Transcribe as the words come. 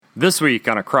This week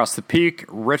on Across the Peak,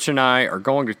 Rich and I are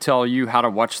going to tell you how to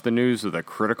watch the news with a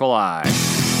critical eye.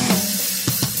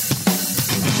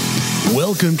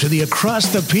 Welcome to the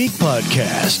Across the Peak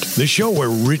podcast, the show where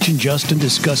Rich and Justin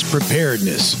discuss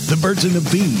preparedness, the birds and the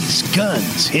bees,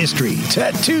 guns, history,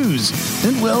 tattoos,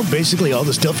 and, well, basically all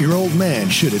the stuff your old man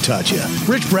should have taught you.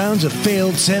 Rich Brown's a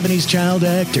failed 70s child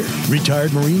actor,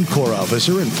 retired Marine Corps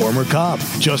officer, and former cop.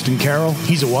 Justin Carroll,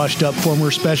 he's a washed-up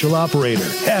former special operator,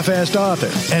 half-assed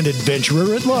author, and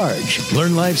adventurer at large.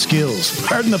 Learn life skills,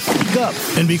 harden the f*** up,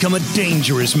 and become a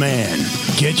dangerous man.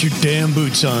 Get your damn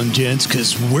boots on, gents,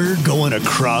 because we're going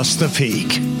across the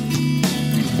peak.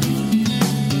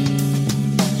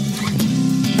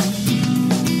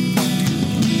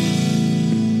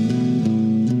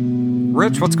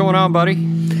 Rich, what's going on, buddy?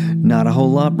 Not a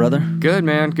whole lot, brother. Good,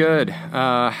 man, good.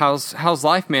 How's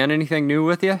life, man? Anything new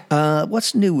with you?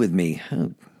 What's new with me?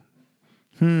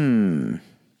 Not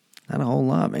a whole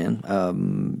lot,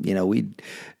 man. We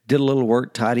did a little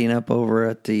work tidying up over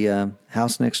at the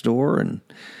house next door, and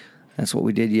that's what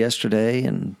we did yesterday,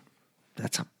 and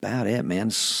that's about it, man.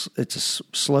 It's a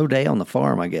slow day on the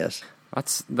farm, I guess.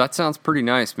 That sounds pretty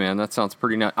nice, man. That sounds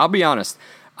pretty nice. I'll be honest.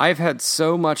 I've had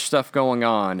so much stuff going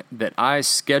on that I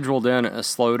scheduled in a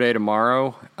slow day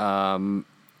tomorrow.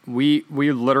 We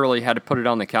literally had to put it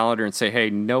on the calendar and say, hey,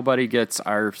 nobody gets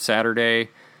our Saturday.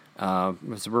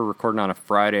 We're recording on a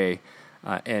Friday,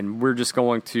 and we're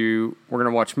going to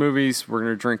watch movies. We're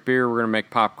going to drink beer. We're going to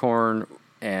make popcorn.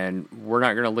 And we're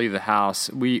not going to leave the house.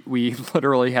 We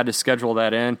literally had to schedule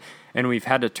that in, and we've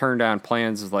had to turn down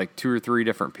plans of like 2 or 3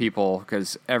 different people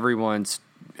because everyone's,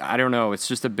 I don't know, it's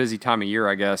just a busy time of year,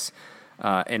 I guess.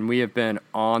 And we have been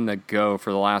on the go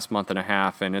for the last month and a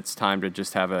half, and it's time to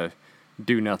just have a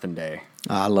do-nothing day.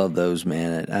 I love those,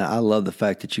 man. I love the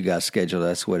fact that you guys scheduled.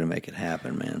 That's the way to make it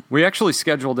happen, man. We actually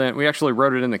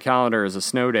wrote it in the calendar as a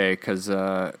snow day because,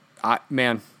 I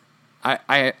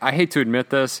hate to admit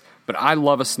this, but I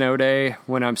love a snow day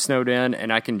when I'm snowed in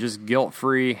and I can just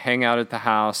guilt-free hang out at the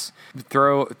house,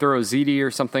 throw a ziti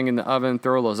or something in the oven,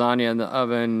 throw a lasagna in the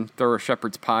oven, throw a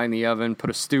shepherd's pie in the oven, put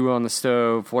a stew on the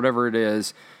stove, whatever it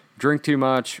is, drink too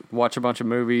much, watch a bunch of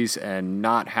movies, and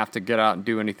not have to get out and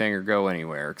do anything or go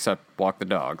anywhere except walk the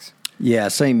dogs. Yeah,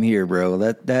 same here, bro.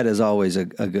 That is always a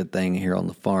good thing here on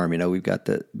the farm. You know, we've got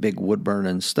the big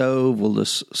wood-burning stove. We'll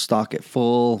just stock it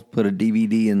full, put a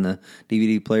DVD in the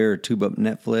DVD player, tube up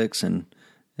Netflix, and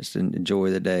just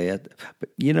enjoy the day.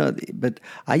 But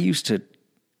I used to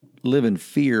live in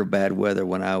fear of bad weather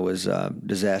when I was a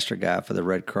disaster guy for the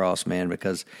Red Cross, man,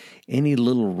 because any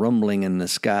little rumbling in the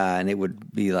sky, and it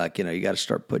would be like, you got to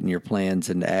start putting your plans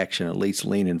into action, at least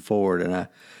leaning forward.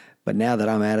 But now that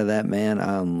I'm out of that, man,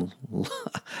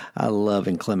 I love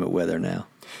inclement weather now.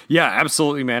 Yeah,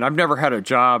 absolutely, man. I've never had a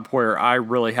job where I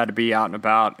really had to be out and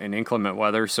about in inclement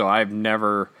weather, so I've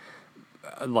never,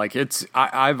 I'm like a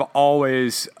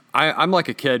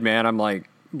kid, man. I'm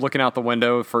like looking out the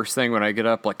window first thing when I get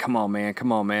up, like, come on,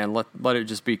 man, let it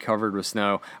just be covered with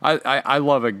snow. I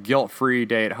love a guilt-free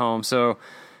day at home. So,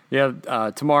 yeah,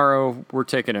 tomorrow we're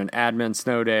taking an admin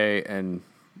snow day, and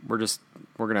we're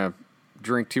going to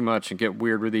drink too much and get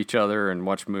weird with each other and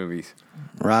watch movies.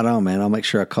 Right on, man. I'll make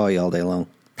sure I call you all day long.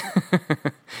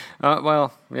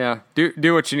 Well, yeah.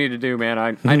 Do what you need to do, man.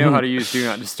 I know how to use Do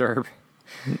Not Disturb.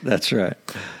 That's right.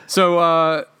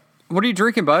 So, what are you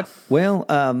drinking, bud? Well,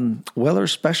 Weller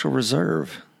Special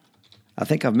Reserve. I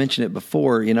think I've mentioned it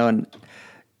before, and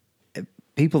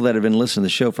people that have been listening to the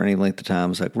show for any length of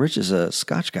time is like, Rich is a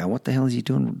Scotch guy. What the hell is he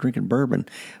doing drinking bourbon?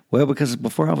 Well, because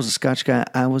before I was a Scotch guy,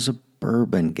 I was a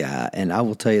bourbon guy. And I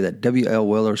will tell you that W.L.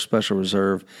 Weller Special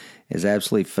Reserve is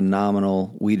absolutely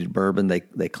phenomenal weeded bourbon.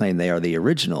 They claim they are the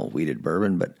original weeded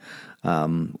bourbon, but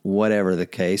whatever the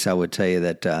case, I would tell you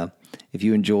that if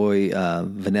you enjoy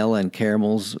vanilla and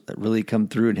caramels that really come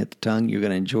through and hit the tongue, you're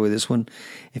going to enjoy this one.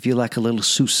 If you like a little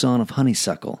Susan of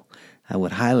honeysuckle, I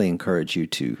would highly encourage you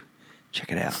to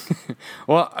check it out.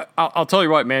 Well, I'll tell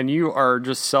you what, man, you are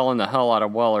just selling the hell out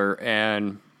of Weller,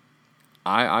 and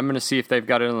I'm going to see if they've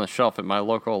got it on the shelf at my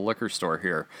local liquor store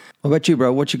here. What about you,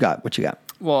 bro? What you got?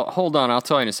 Well, hold on. I'll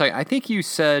tell you in a second. I think you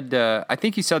said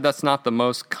that's not the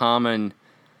most common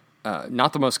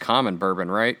bourbon,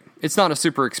 right? It's not a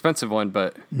super expensive one,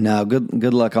 but no.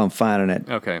 Good luck on finding it.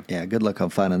 Okay. Yeah, good luck on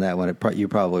finding that one. You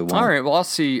probably won't. All right. Well, I'll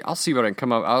see what I can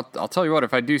come up. I'll tell you what.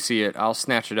 If I do see it, I'll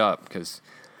snatch it up because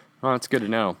it's good to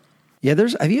know. Yeah.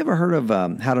 Have you ever heard of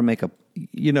how to make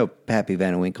Pappy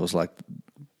Van Winkle's like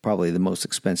probably the most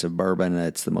expensive bourbon.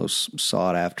 It's the most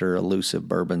sought after, elusive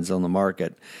bourbons on the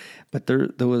market. But there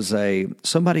was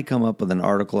somebody come up with an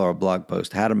article or a blog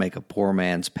post, how to make a poor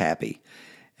man's Pappy.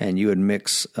 and you would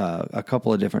mix a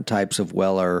couple of different types of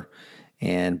Weller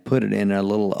and put it in a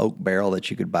little oak barrel that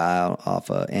you could buy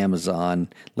off of Amazon,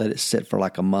 let it sit for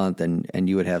like a month, and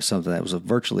you would have something that was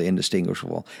virtually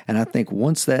indistinguishable. And I think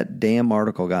once that damn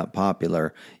article got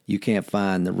popular, you can't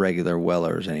find the regular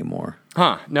Wellers anymore.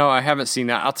 Huh. No, I haven't seen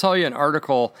that. I'll tell you an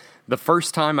article. The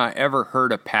first time I ever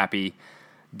heard of Pappy,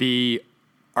 the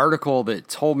article that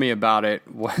told me about it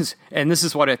was, and this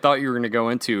is what I thought you were going to go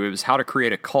into, it was how to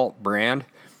create a cult brand.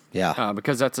 Yeah.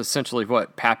 Because that's essentially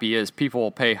what Pappy is. People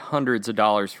will pay hundreds of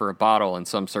dollars for a bottle in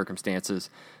some circumstances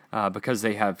because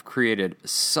they have created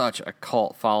such a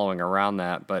cult following around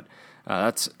that. But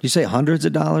that's... You say hundreds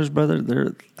of dollars, brother?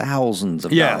 They're thousands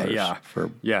of dollars.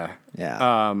 Yeah.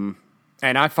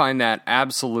 And I find that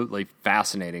absolutely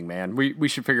fascinating, man. We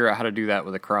should figure out how to do that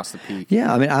with Across the Peak.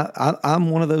 Yeah, I mean, I'm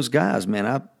one of those guys,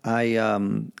 man.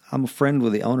 I'm a friend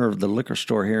with the owner of the liquor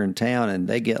store here in town, and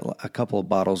they get a couple of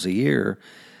bottles a year.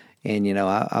 And, you know,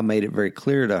 I made it very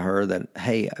clear to her that,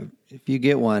 hey, if you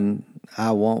get one,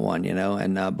 I want one, you know,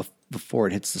 and before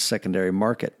it hits the secondary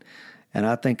market. And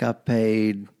I think I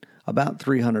paid about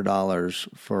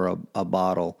 $300 for a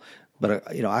bottle.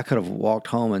 But, you know, I could have walked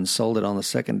home and sold it on the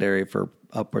secondary for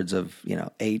upwards of, you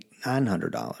know,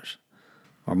 $800-900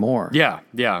 or more.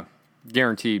 Yeah.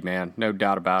 Guaranteed, man. No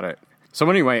doubt about it. So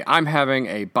anyway, I'm having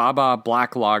a Baba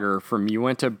Black Lager from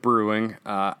Uinta Brewing.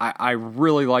 I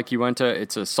really like Uinta.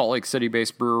 It's a Salt Lake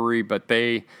City-based brewery, but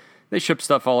they ship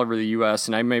stuff all over the U.S.,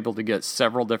 and I'm able to get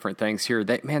several different things here.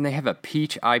 They have a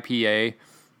peach IPA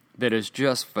that is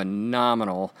just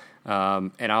phenomenal,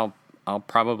 and I'll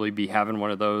probably be having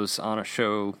one of those on a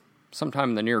show sometime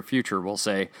in the near future, we'll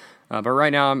say. But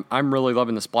right now, I'm really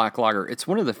loving this Black Lager. It's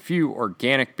one of the few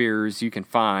organic beers you can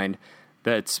find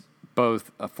that's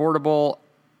both affordable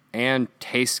and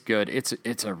tastes good.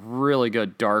 It's a really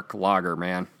good dark lager,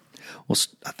 man. Well,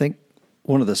 I think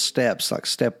one of the steps, like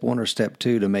step 1 or step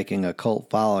 2 to making a cult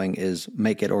following is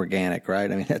make it organic,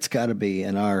 right? I mean, that's got to be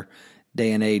in our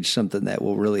day and age something that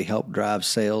will really help drive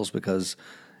sales because,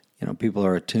 you know, people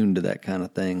are attuned to that kind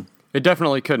of thing. It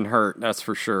definitely couldn't hurt, that's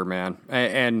for sure, man.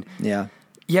 And yeah,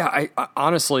 I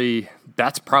honestly,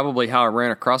 that's probably how I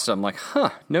ran across it. I'm like,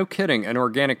 no kidding, an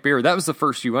organic beer. That was the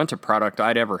first Uinta product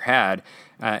I'd ever had,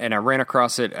 and I ran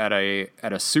across it at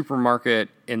a supermarket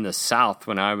in the South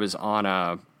when I was on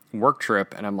a work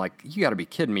trip, and I'm like, you got to be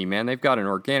kidding me, man. They've got an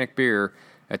organic beer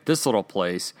at this little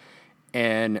place,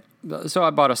 and so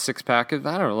I bought a 6-pack of,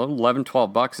 I don't know,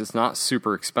 $11-12. It's not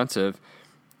super expensive,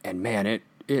 and man, it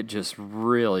just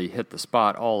really hit the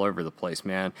spot all over the place,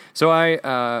 man. So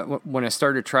when I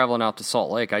started traveling out to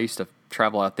Salt Lake, I used to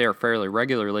travel out there fairly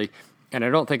regularly, and I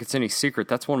don't think it's any secret.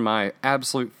 That's one of my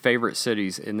absolute favorite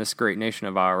cities in this great nation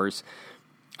of ours.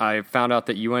 I found out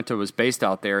that Uinta was based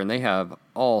out there, and they have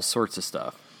all sorts of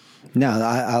stuff. No,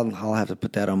 I'll have to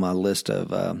put that on my list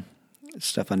of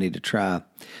stuff I need to try.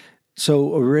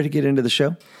 So are we ready to get into the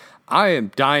show? I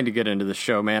am dying to get into the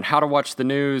show, man. How to watch the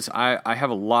news. I have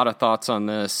a lot of thoughts on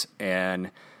this, and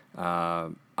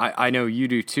I know you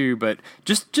do too, but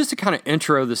just to kind of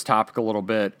intro this topic a little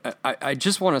bit, I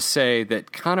just want to say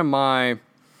that kind of my,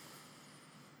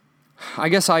 I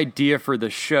guess, idea for the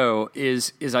show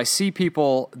is I see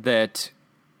people that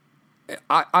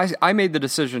I made the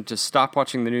decision to stop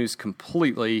watching the news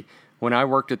completely when I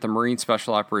worked at the Marine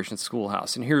Special Operations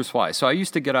Schoolhouse, and here's why. So I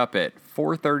used to get up at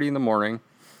 4:30 in the morning.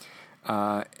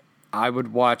 I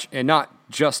would watch, and not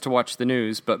just to watch the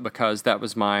news, but because that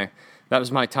was my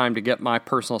time to get my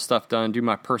personal stuff done, do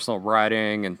my personal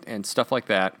writing and stuff like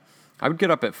that. I would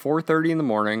get up at 4:30 in the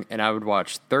morning, and I would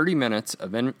watch 30 minutes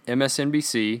of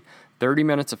MSNBC, 30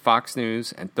 minutes of Fox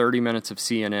News, and 30 minutes of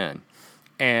CNN.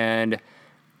 And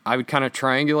I would kind of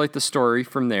triangulate the story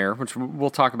from there, which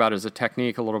we'll talk about as a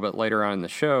technique a little bit later on in the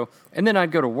show. And then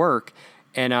I'd go to work,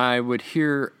 and I would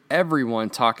hear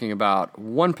everyone talking about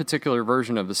one particular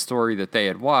version of the story that they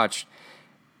had watched.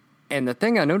 And the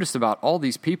thing I noticed about all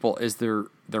these people is they're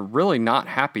really not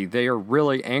happy. They are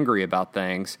really angry about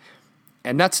things.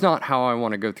 And that's not how I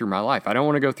want to go through my life. I don't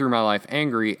want to go through my life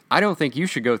angry. I don't think you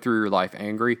should go through your life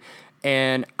angry.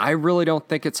 And I really don't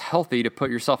think it's healthy to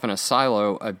put yourself in a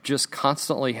silo of just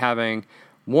constantly having,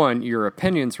 one, your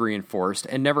opinions reinforced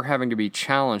and never having to be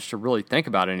challenged to really think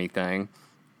about anything.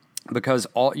 Because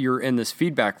you're in this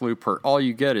feedback loop where all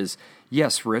you get is,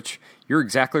 yes, Rich, you're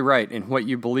exactly right in what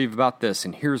you believe about this,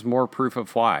 and here's more proof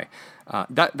of why.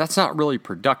 That's not really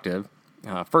productive,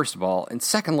 first of all. And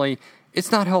secondly,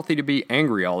 it's not healthy to be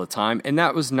angry all the time. And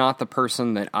that was not the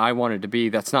person that I wanted to be.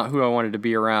 That's not who I wanted to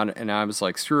be around. And I was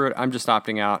like, screw it. I'm just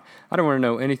opting out. I don't want to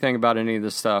know anything about any of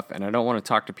this stuff, and I don't want to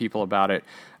talk to people about it.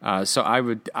 So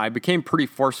I became pretty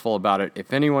forceful about it.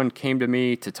 If anyone came to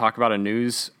me to talk about a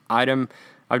news item,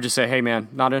 I would just say, hey man,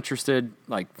 not interested,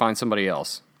 like find somebody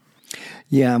else.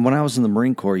 Yeah. And when I was in the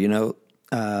Marine Corps,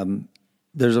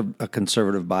 there's a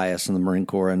conservative bias in the Marine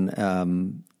Corps,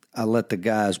 and I let the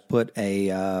guys put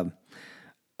a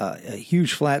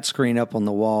huge flat screen up on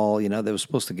the wall. They were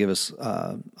supposed to give us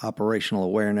operational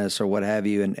awareness or what have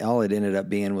you, and all it ended up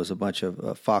being was a bunch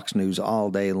of Fox News all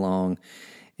day long.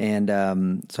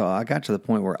 And so I got to the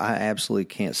point where I absolutely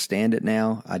can't stand it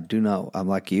now. I'm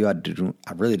like you. I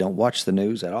really don't watch the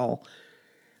news at all.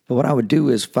 But what I would do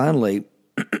is finally,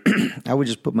 I would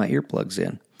just put my earplugs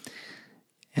in.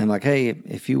 And I'm like, hey,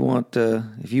 if you want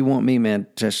me, man,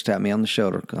 just tap me on the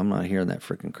shoulder. I'm not hearing that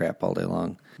freaking crap all day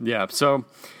long. Yeah. So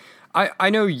I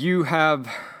know you have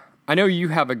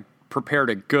prepared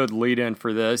a good lead in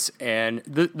for this, and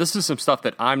this is some stuff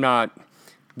that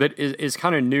that is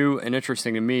kind of new and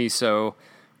interesting to me. So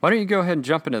why don't you go ahead and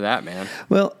jump into that, man?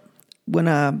 Well, when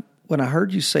I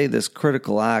heard you say this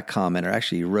critical eye comment, or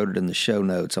actually you wrote it in the show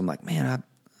notes, I'm like, man,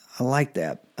 I like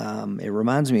that. It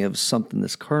reminds me of something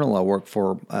this colonel I worked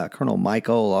for, Colonel Mike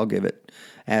Ole. I'll give it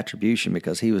attribution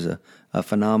because he was a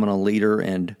phenomenal leader,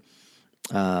 and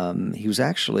he was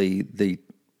actually the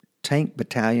tank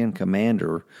battalion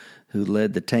commander who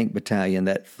led the tank battalion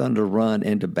that Thunder Run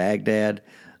into Baghdad.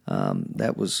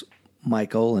 That was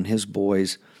Mike Ole and his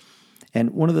boys.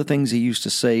 And one of the things he used to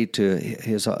say to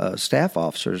his staff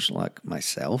officers, like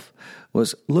myself,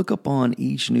 was look upon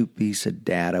each new piece of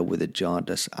data with a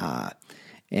jaundiced eye.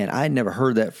 And I had never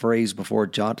heard that phrase before,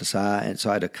 jaundiced eye, and so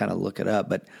I had to kind of look it up.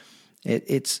 But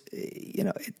it's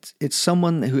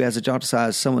someone who has a jaundiced eye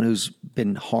is someone who's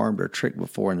been harmed or tricked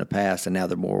before in the past, and now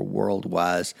they're more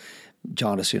world-wise.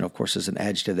 Jaundice, of course, is an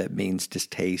adjective that means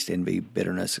distaste, envy,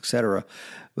 bitterness, etc.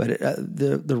 But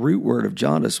the root word of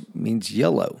jaundice means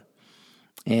yellow.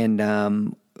 And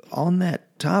on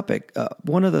that topic,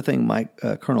 one other thing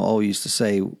Colonel Ole used to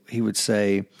say, he would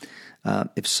say,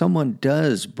 if someone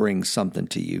does bring something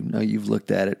to you, now you've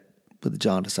looked at it with a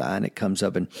jaundice eye and it comes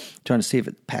up and trying to see if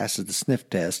it passes the sniff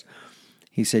test,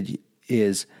 he said,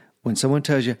 is when someone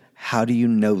tells you, how do you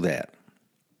know that?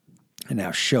 And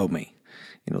now show me.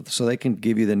 So they can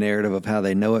give you the narrative of how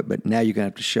they know it, but now you're going to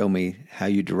have to show me how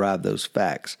you derive those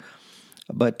facts.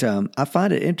 But I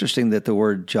find it interesting that the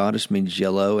word jaundice means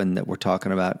yellow, and that we're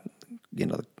talking about,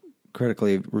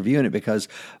 critically reviewing it, because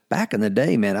back in the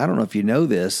day, man, I don't know if you know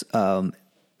this,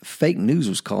 fake news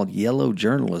was called yellow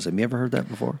journalism. You ever heard that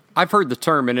before? I've heard the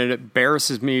term, and it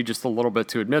embarrasses me just a little bit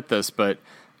to admit this, but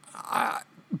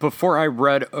before I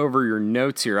read over your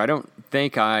notes here, I don't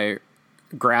think I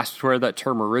grasped where that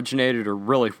term originated or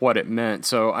really what it meant.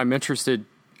 So I'm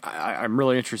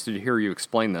really interested to hear you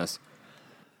explain this.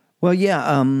 Well,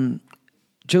 yeah,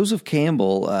 Joseph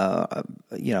Campbell,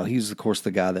 he's, of course,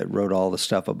 the guy that wrote all the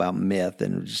stuff about myth,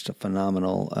 and just a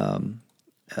phenomenal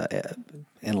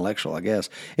intellectual, I guess.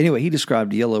 Anyway, he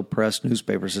described yellow press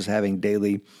newspapers as having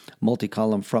daily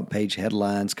multi-column front-page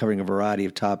headlines covering a variety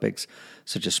of topics,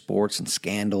 such as sports and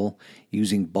scandal,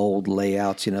 using bold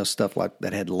layouts, stuff like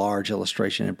that had large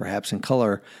illustration and perhaps in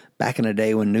color back in a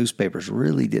day when newspapers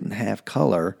really didn't have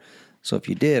color. So if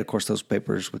you did, of course, those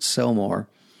papers would sell more.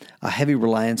 A heavy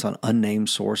reliance on unnamed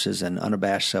sources and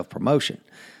unabashed self-promotion.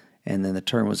 And then the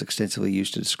term was extensively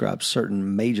used to describe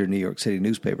certain major New York City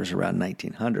newspapers around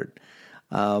 1900.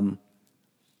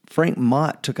 Frank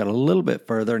Mott took it a little bit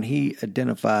further, and he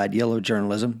identified yellow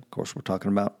journalism. Of course, we're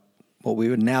talking about what we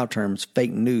would now term as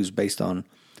fake news based on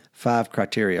 5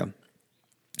 criteria.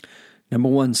 Number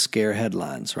 1, scare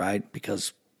headlines, right?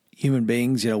 Because human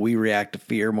beings, we react to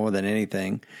fear more than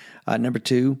anything. Number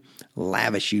 2,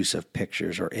 lavish use of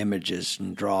pictures or images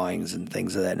and drawings and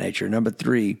things of that nature. Number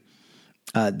 3,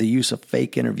 the use of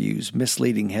fake interviews,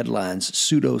 misleading headlines,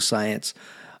 pseudoscience,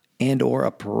 and or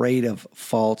a parade of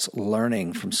false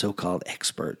learning from so-called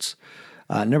experts.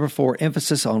 Number 4,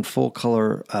 emphasis on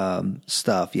full-color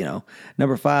stuff,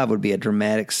 Number 5 would be a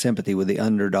dramatic sympathy with the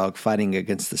underdog fighting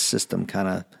against the system kind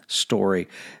of story.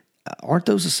 Aren't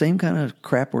those the same kind of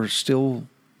crap they're still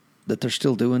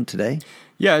doing today?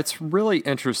 Yeah, it's really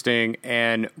interesting,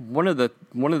 and one of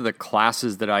the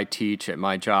classes that I teach at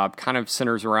my job kind of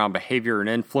centers around behavior and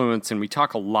influence, and we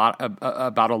talk a lot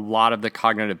about a lot of the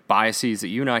cognitive biases that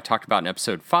you and I talked about in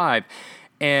episode 5,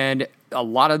 and a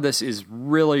lot of this is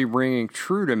really ringing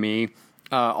true to me,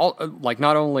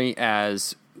 not only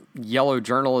as yellow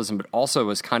journalism, but also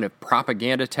as kind of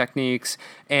propaganda techniques.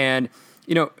 And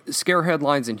scare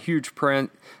headlines in huge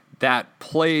print, that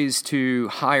plays to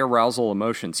high arousal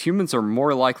emotions. Humans are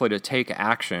more likely to take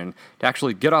action, to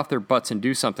actually get off their butts and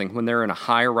do something when they're in a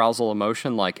high arousal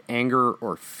emotion like anger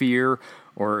or fear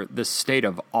or this state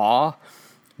of awe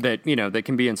that, that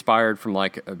can be inspired from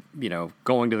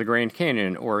going to the Grand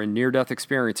Canyon or a near-death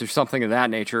experience or something of that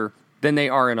nature, than they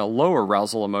are in a lower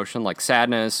arousal emotion like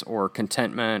sadness or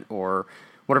contentment or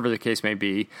whatever the case may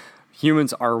be.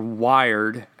 Humans are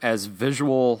wired as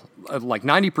visual, like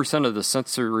 90% of the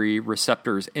sensory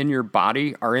receptors in your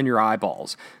body are in your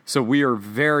eyeballs. So we are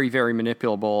very, very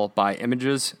manipulable by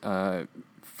images,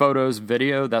 photos,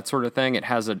 video, that sort of thing. It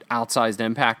has an outsized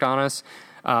impact on us.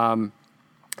 And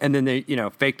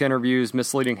then faked interviews,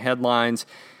 misleading headlines.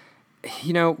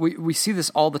 We see this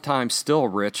all the time still,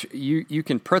 Rich. You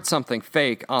can print something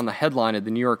fake on the headline of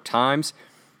the New York Times,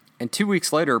 and 2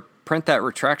 weeks later, print that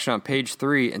retraction on page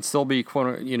 3 and still be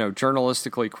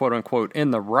journalistically quote unquote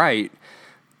in the right.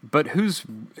 But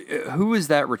who is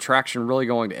that retraction really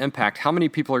going to impact? How many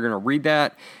people are going to read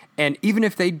that? And even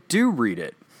if they do read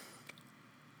it,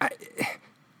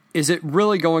 is it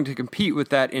really going to compete with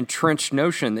that entrenched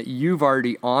notion that you've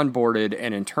already onboarded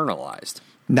and internalized?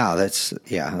 No,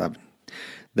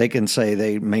 they can say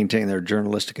they maintain their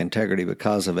journalistic integrity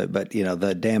because of it, but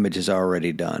the damage is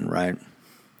already done, right?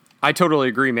 I totally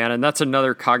agree, man. And that's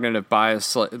another cognitive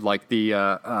bias, like the,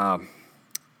 God,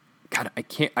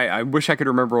 I wish I could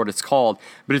remember what it's called,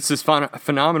 but it's this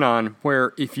phenomenon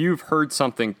where if you've heard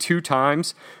something 2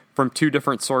 times from 2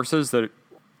 different sources that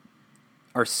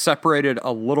are separated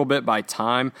a little bit by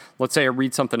time, let's say I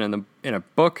read something in a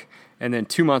book, and then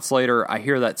 2 months later I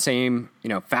hear that same,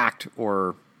 fact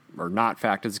or not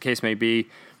fact, as the case may be,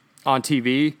 on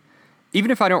TV, even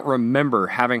if I don't remember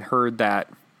having read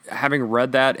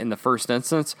that in the first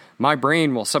instance, my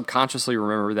brain will subconsciously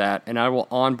remember that, and I will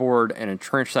onboard and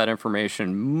entrench that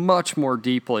information much more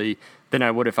deeply than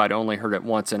I would if I'd only heard it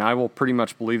once, and I will pretty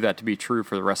much believe that to be true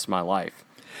for the rest of my life.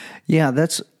 Yeah,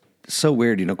 that's so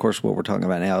weird. Of course, what we're talking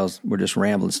about now is we're just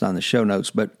rambling. It's not in the show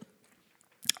notes, but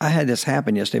I had this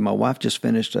happen yesterday. My wife just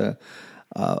finished a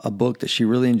book that she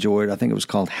really enjoyed. I think it was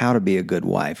called How to Be a Good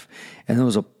Wife, and there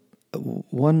was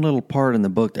one little part in the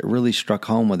book that really struck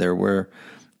home with her where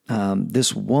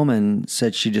this woman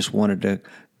said she just wanted to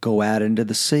go out into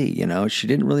the sea. She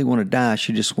didn't really want to die.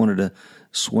 She just wanted to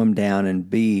swim down and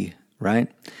be, right?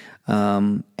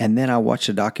 And then I watched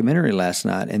a documentary last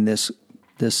night, and this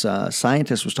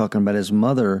scientist was talking about his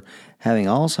mother having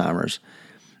Alzheimer's.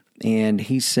 And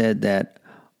he said that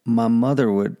my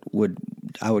mother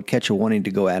I would catch her wanting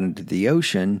to go out into the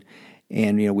ocean,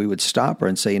 and, we would stop her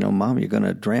and say, Mom, you're going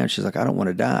to drown. She's like, I don't want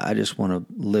to die. I just want to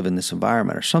live in this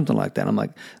environment or something like that. I'm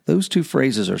like, those 2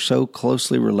 phrases are so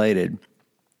closely related.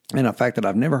 And the fact that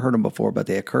I've never heard them before, but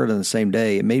they occurred on the same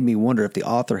day, it made me wonder if the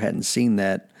author hadn't seen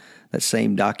that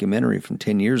same documentary from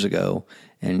 10 years ago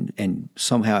and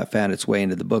somehow it found its way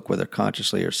into the book, whether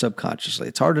consciously or subconsciously.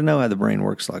 It's hard to know how the brain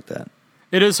works like that.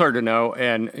 It is hard to know,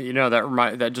 and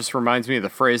that just reminds me of the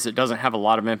phrase that doesn't have a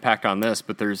lot of impact on this,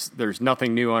 but there's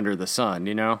nothing new under the sun,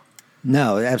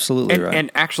 No, absolutely right. And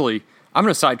actually, I'm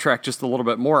going to sidetrack just a little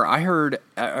bit more. I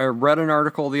read an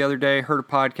article the other day, heard a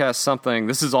podcast, something.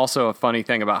 This is also a funny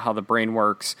thing about how the brain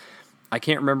works. I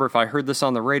can't remember if I heard this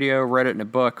on the radio, read it in a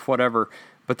book, whatever.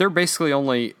 But they're basically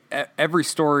only, every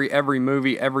story, every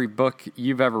movie, every book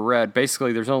you've ever read,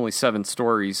 basically there's only 7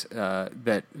 stories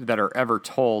that are ever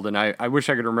told. And I wish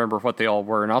I could remember what they all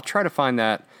were. And I'll try to find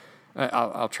that.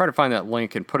 I'll try to find that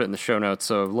link and put it in the show notes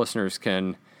so listeners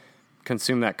can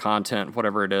consume that content,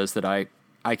 whatever it is that I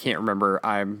can't remember.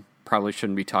 I probably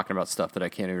shouldn't be talking about stuff that I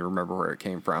can't even remember where it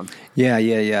came from.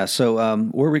 Yeah. So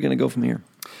where are we going to go from here?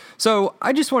 So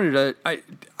I just wanted to,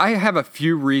 I have a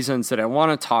few reasons that I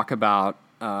want to talk about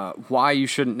why you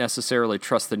shouldn't necessarily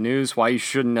trust the news, why you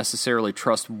shouldn't necessarily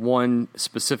trust one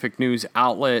specific news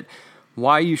outlet,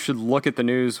 why you should look at the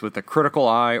news with a critical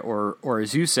eye or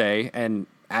as you say, and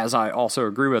as I also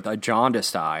agree with, a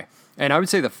jaundiced eye. And I would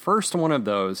say the first one of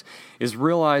those is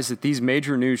realize that these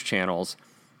major news channels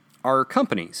are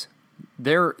companies.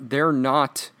 They weren't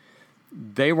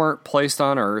placed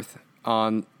on Earth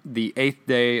on the 8th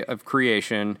day of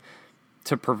creation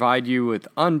to provide you with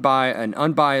an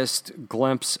unbiased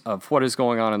glimpse of what is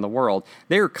going on in the world.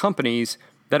 They are companies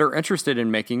that are interested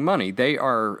in making money. They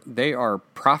are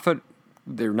profit.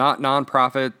 They're not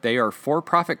nonprofit. They are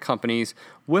for-profit companies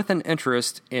with an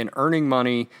interest in earning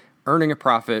money, earning a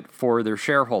profit for their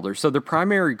shareholders. So the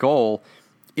primary goal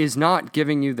is not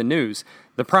giving you the news.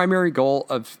 The primary goal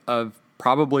of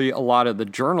probably a lot of the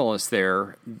journalists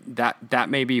there, that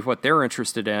may be what they're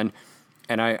interested in.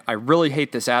 And I really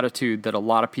hate this attitude that a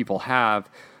lot of people have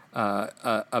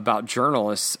about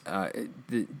journalists.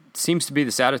 It seems to be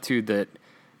this attitude that,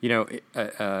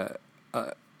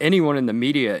 anyone in the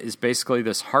media is basically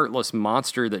this heartless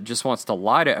monster that just wants to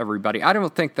lie to everybody. I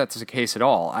don't think that's the case at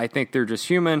all. I think they're just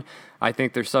human. I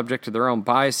think they're subject to their own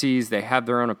biases. They have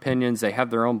their own opinions. They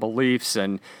have their own beliefs,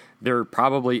 and there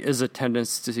probably is a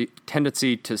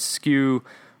tendency to skew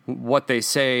what they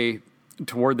say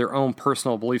toward their own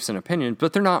personal beliefs and opinions.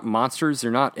 But they're not monsters.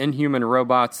 They're not inhuman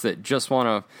robots that just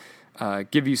want to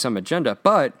give you some agenda.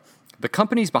 But the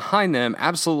companies behind them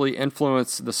absolutely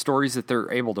influence the stories that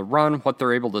they're able to run, what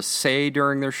they're able to say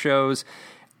during their shows.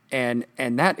 And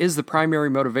that is the primary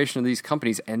motivation of these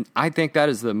companies. And I think that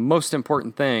is the most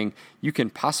important thing you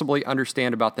can possibly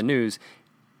understand about the news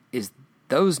is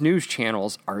those news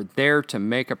channels are there to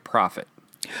make a profit.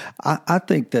 I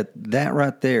think that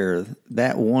right there,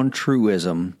 that one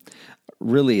truism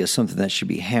really is something that should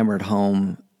be hammered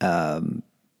home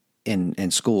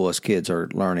in school as kids are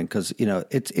learning, because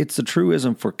it's the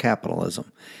truism for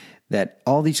capitalism that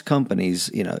all these companies,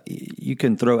 you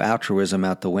can throw altruism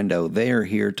out the window. They are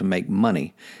here to make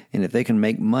money, and if they can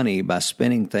make money by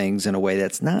spending things in a way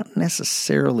that's not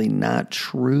necessarily not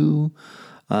true,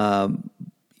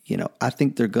 I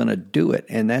think they're going to do it.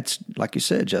 And that's, like you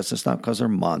said, Justin, it's not because they're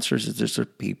monsters. It's just they're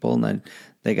people, and then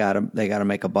they got to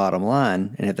make a bottom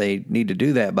line. And if they need to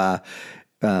do that by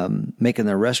making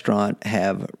their restaurant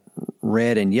have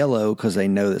red and yellow because they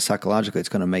know that psychologically it's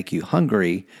going to make you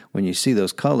hungry when you see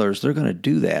those colors, they're going to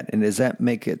do that. And does that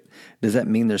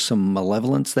mean there's some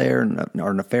malevolence there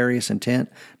or nefarious intent?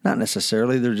 Not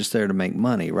necessarily. They're just there to make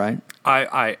money, right?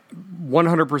 I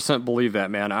 100% believe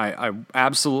that, man. I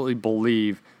absolutely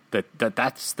believe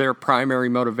that's their primary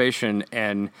motivation.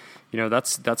 And,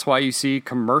 that's why you see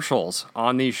commercials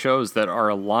on these shows that are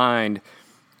aligned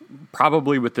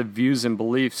probably with the views and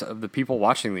beliefs of the people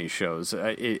watching these shows.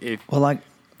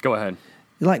 Go ahead.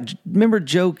 Remember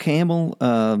Joe Camel?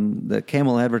 The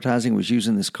Camel Advertising was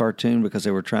using this cartoon because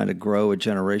they were trying to grow a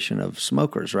generation of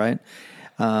smokers, right?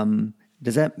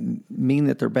 Does that mean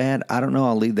that they're bad? I don't know.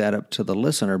 I'll leave that up to the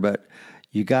listener, but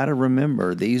you got to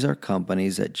remember these are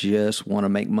companies that just want to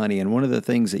make money. And one of the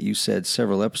things that you said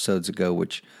several episodes ago,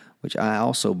 which I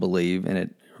also believe, and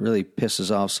it really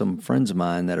pisses off some friends of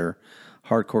mine that are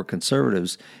hardcore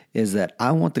conservatives, is that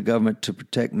I want the government to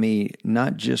protect me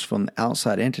not just from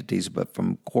outside entities, but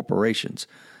from corporations.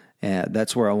 And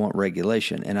that's where I want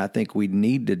regulation. And I think we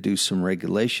need to do some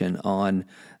regulation on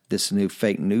this new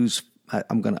fake news. I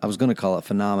was going to call it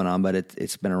phenomenon, but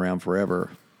it's been around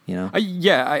forever.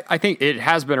 I think it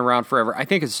has been around forever. I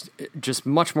think it's just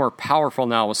much more powerful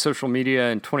now with social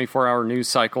media and 24-hour news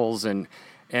cycles and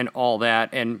all that.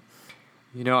 And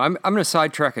I'm going to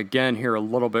sidetrack again here a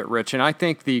little bit, Rich, and I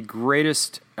think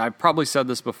I've probably said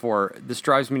this before, this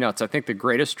drives me nuts. I think the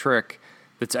greatest trick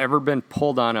that's ever been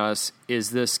pulled on us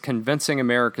is this convincing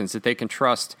Americans that they can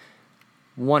trust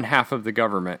one half of the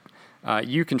government.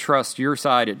 You can trust your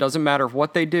side. It doesn't matter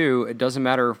what they do. It doesn't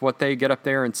matter what they get up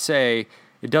there and say.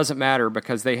 It doesn't matter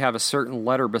because they have a certain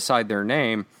letter beside their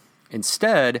name.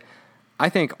 Instead, I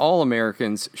think all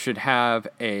Americans should have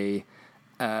a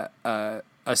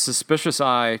suspicious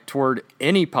eye toward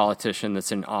any politician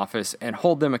that's in office and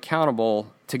hold them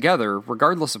accountable together,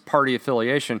 regardless of party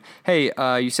affiliation. Hey,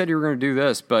 you said you were going to do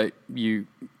this, but you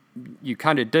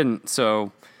kind of didn't,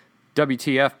 so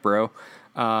WTF, bro.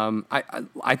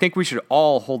 I think we should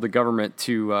all hold the government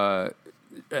to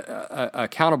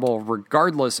accountable,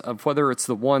 regardless of whether it's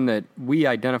the one that we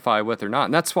identify with or not.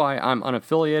 And that's why I'm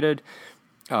unaffiliated.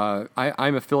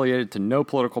 I'm affiliated to no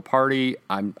political party.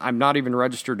 I'm not even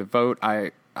registered to vote.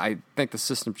 I think the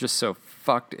system's just so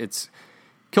fucked. It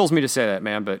kills me to say that,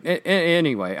 man. But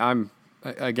anyway, I'm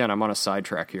on a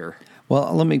sidetrack here.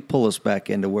 Well, let me pull us back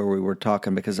into where we were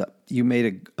talking, because you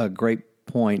made a great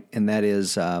point, and that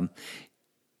is,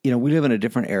 we live in a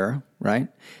different era, right?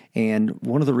 And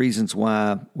one of the reasons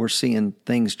why we're seeing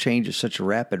things change at such a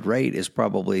rapid rate is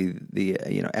probably the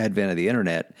advent of the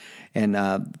internet. And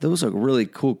there was a really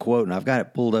cool quote, and I've got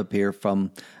it pulled up here,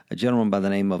 from a gentleman by the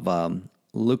name of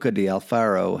Luca de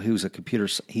Alfaro,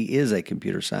 he is a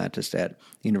computer scientist at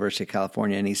the University of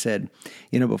California, and he said,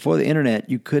 before the internet,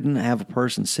 you couldn't have a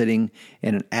person sitting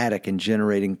in an attic and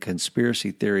generating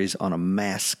conspiracy theories on a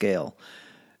mass scale,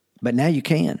 but now you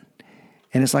can.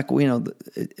 And it's like,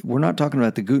 we're not talking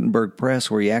about the Gutenberg press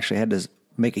where you actually had to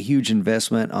make a huge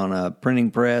investment on a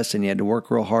printing press and you had to work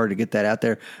real hard to get that out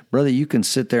there. Brother, you can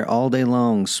sit there all day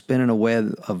long spinning a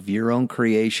web of your own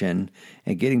creation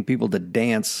and getting people to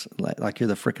dance like you're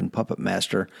the freaking puppet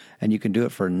master, and you can do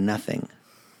it for nothing.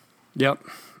 Yep,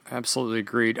 absolutely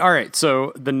agreed. All right,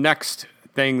 so the next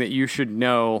thing that you should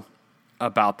know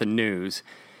about the news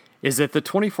is that the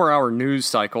 24-hour news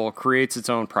cycle creates its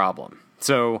own problem.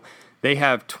 So they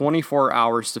have 24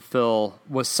 hours to fill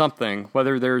with something,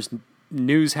 whether there's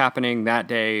news happening that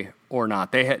day or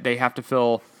not. They have to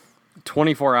fill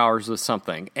 24 hours with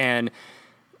something. And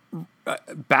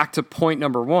back to point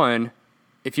number one,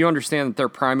 if you understand that their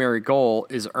primary goal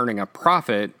is earning a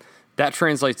profit, that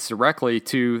translates directly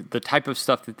to the type of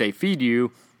stuff that they feed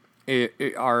you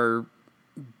are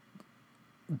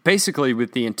basically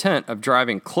with the intent of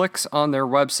driving clicks on their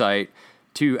website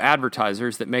to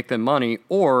advertisers that make them money,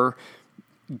 or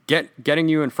getting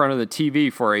you in front of the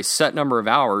TV for a set number of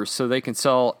hours so they can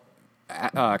sell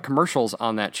commercials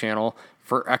on that channel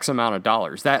for X amount of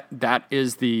dollars. That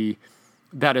is the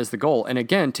goal. And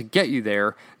again, to get you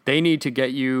there, they need to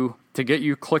get you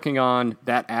clicking on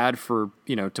that ad for,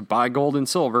 to buy gold and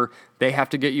silver. They have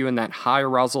to get you in that high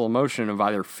arousal emotion of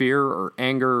either fear or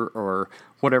anger or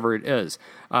whatever it is.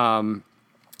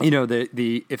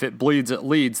 If it bleeds, it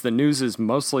leads. The news is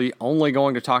mostly only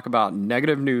going to talk about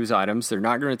negative news items. They're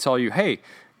not going to tell you, hey,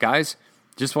 guys,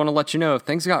 just want to let you know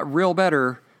things got real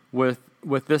better with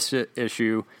this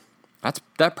issue.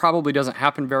 That probably doesn't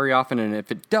happen very often, and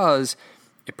if it does,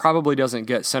 it probably doesn't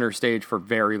get center stage for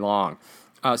very long.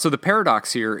 So the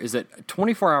paradox here is that a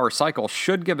 24-hour cycle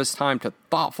should give us time to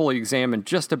thoughtfully examine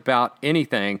just about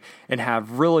anything and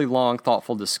have really long,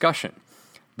 thoughtful discussion.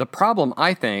 The problem,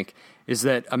 I think, is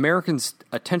that Americans'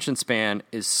 attention span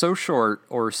is so short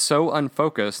or so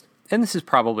unfocused, and this is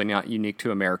probably not unique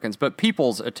to Americans, but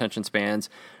people's attention spans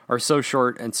are so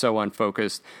short and so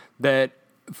unfocused that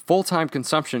full-time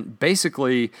consumption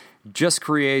basically just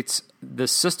creates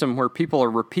this system where people are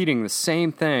repeating the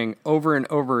same thing over and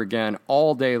over again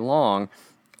all day long,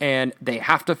 and they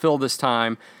have to fill this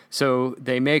time, so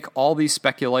they make all these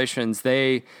speculations.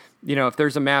 If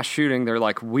there's a mass shooting, they're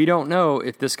like, we don't know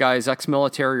if this guy is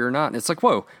ex-military or not. And it's like,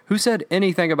 whoa, who said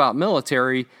anything about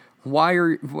military? Why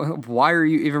are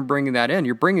you even bringing that in?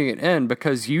 You're bringing it in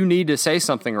because you need to say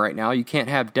something right now. You can't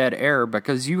have dead air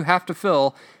because you have to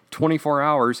fill 24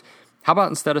 hours. How about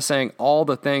instead of saying all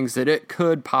the things that it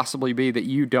could possibly be that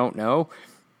you don't know,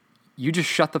 you just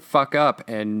shut the fuck up?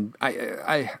 And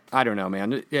I don't know,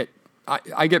 man.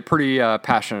 I get pretty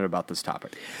passionate about this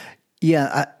topic.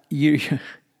 Yeah,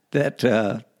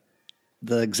 the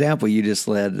example you just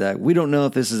led, we don't know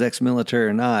if this is ex-military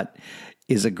or not,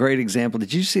 is a great example.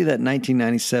 Did you see that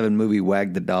 1997 movie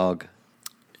Wag the Dog?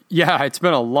 Yeah, it's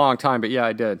been a long time, but yeah,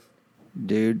 I did.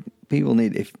 Dude, people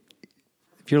need, if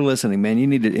you're listening, man, you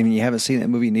need to, you haven't seen that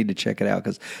movie, you need to check it out,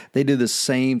 because they do the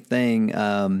same thing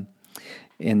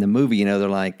in the movie. They're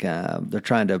like, they're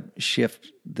trying to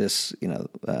shift this,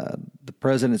 the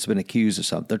president's been accused of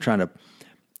something. They're trying to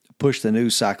push the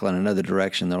news cycle in another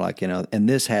direction. They're like, and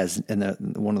this has,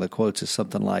 and one of the quotes is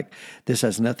something like, this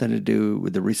has nothing to do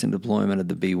with the recent deployment of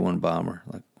the B-1 bomber.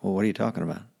 Like, well, what are you talking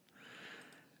about?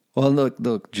 Well,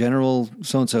 look, General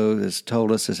so-and-so has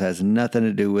told us this has nothing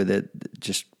to do with it.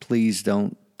 Just please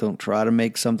don't try to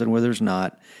make something where there's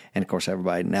not. And of course,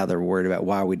 everybody, now they're worried about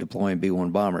why are we deploying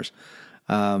B-1 bombers.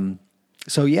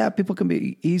 So yeah, people can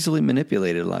be easily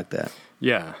manipulated like that.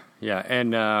 Yeah. Yeah,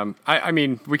 and I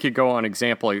mean, we could go on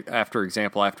example after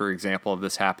example after example of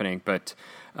this happening, but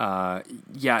that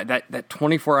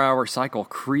 24-hour cycle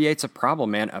creates a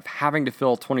problem, man, of having to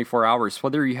fill 24 hours,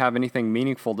 whether you have anything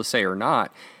meaningful to say or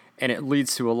not, and it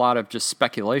leads to a lot of just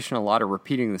speculation, a lot of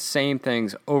repeating the same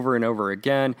things over and over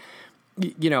again.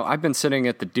 I've been sitting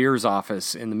at the DEER's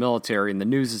office in the military, and the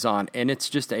news is on, and it's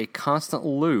just a constant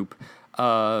loop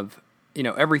of,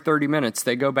 every 30 minutes,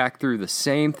 they go back through the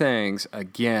same things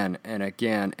again and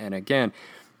again and again.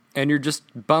 And you're just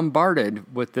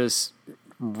bombarded with this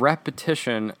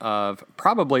repetition of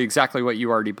probably exactly what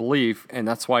you already believe, and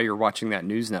that's why you're watching that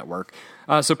news network.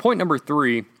 So point number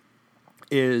 3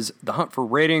 is the hunt for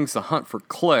ratings, the hunt for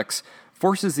clicks,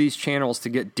 forces these channels to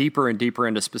get deeper and deeper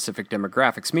into specific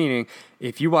demographics, meaning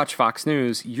if you watch Fox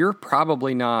News, you're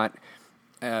probably not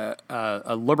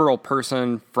a liberal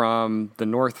person from the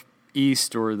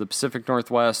Northeast or the Pacific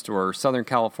Northwest or Southern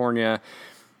California.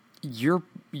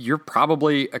 You're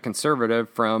probably a conservative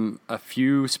from a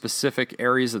few specific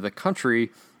areas of the country,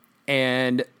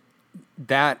 and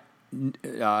that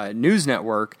news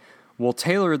network will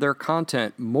tailor their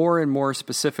content more and more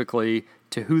specifically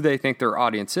to who they think their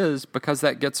audience is, because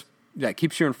that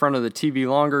keeps you in front of the TV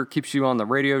longer, keeps you on the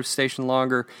radio station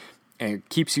longer, and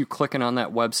keeps you clicking on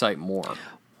that website more.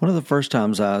 One of the first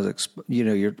times I was,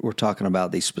 we're talking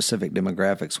about these specific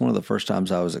demographics. One of the first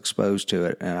times I was exposed to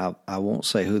it, and I won't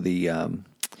say who the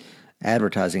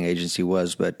advertising agency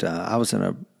was, but I was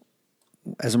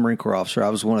as a Marine Corps officer, I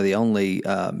was one of the only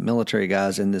military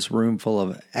guys in this room full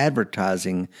of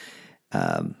advertising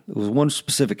it was one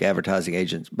specific advertising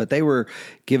agent, but they were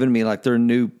giving me like their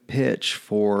new pitch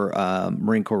for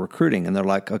Marine Corps recruiting. And they're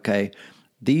like, okay,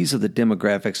 these are the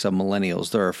demographics of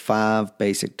millennials. There are 5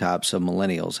 basic types of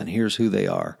millennials, and here's who they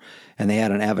are. And they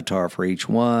had an avatar for each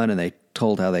one, and they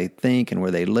told how they think and where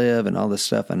they live and all this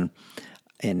stuff. And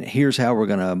here's how we're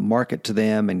going to market to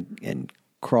them and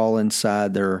crawl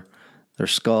inside their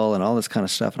skull and all this kind of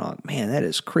stuff. And I'm like, man, that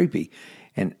is creepy.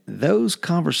 And those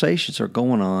conversations are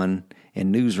going on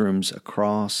in newsrooms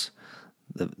across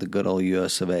the good old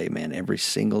US of A, man, every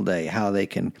single day, how they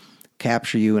can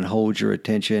capture you and hold your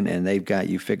attention, and they've got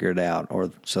you figured out, or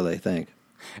so they think.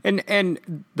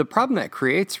 And the problem that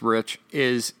creates, Rich,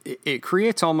 is it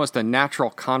creates almost a natural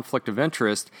conflict of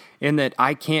interest in that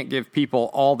I can't give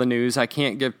people all the news. I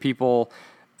can't give people,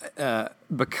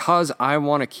 because I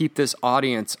want to keep this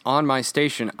audience on my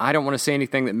station, I don't want to say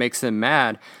anything that makes them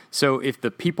mad. So if the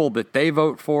people that they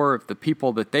vote for, if the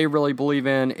people that they really believe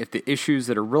in, if the issues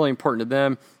that are really important to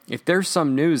them, if there's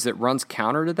some news that runs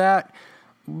counter to that,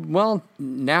 well,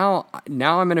 now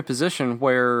I'm in a position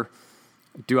where,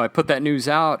 do I put that news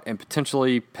out and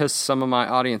potentially piss some of my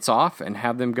audience off and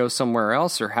have them go somewhere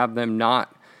else, or have them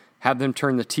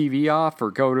turn the TV off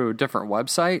or go to a different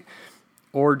website?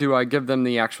 Or do I give them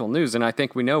the actual news? And I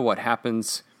think we know what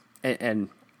happens. And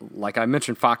like I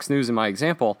mentioned Fox News in my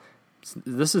example,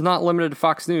 this is not limited to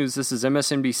Fox News. This is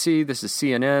MSNBC. This is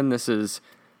CNN. This is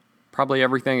probably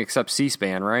everything except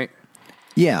C-SPAN, right?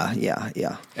 Yeah.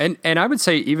 And I would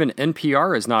say even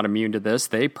NPR is not immune to this.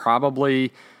 They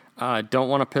probably don't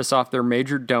want to piss off their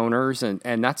major donors and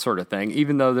that sort of thing,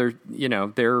 even though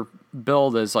they're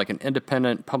billed as like an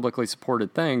independent, publicly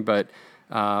supported thing. But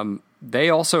they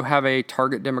also have a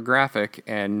target demographic.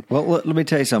 And well, let me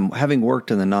tell you something. Having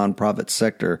worked in the nonprofit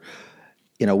sector,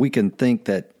 we can think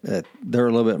that they're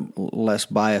a little bit less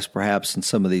biased perhaps than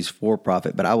some of these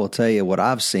for-profit. But I will tell you what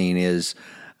I've seen is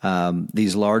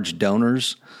these large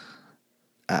donors,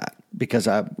 because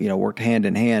I worked hand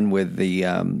in hand with the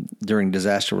during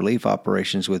disaster relief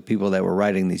operations with people that were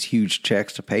writing these huge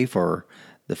checks to pay for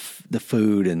the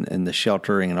food and the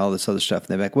sheltering and all this other stuff. And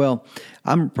they're like, well,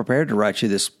 I'm prepared to write you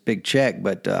this big check,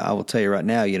 but I will tell you right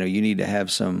now, you need to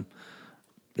have some,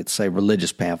 let's say,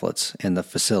 religious pamphlets in the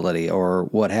facility or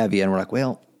what have you. And we're like,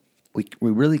 well, we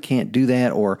really can't do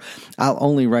that, or I'll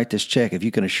only write this check if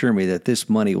you can assure me that this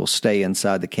money will stay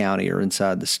inside the county or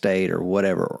inside the state or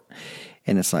whatever.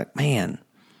 And it's like, man,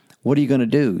 what are you going to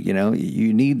do?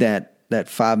 You need that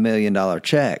 $5 million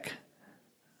check.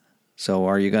 So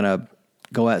are you going to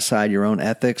go outside your own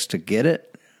ethics to get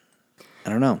it? I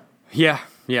don't know. Yeah.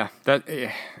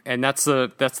 That's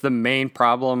the main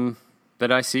problem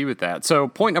that I see with that. So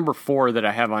point number 4 that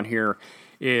I have on here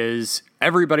is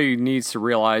everybody needs to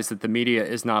realize that the media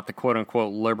is not the quote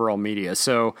unquote liberal media.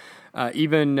 So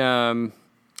even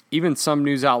some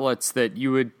news outlets that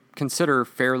you would consider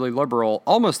fairly liberal,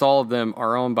 almost all of them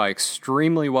are owned by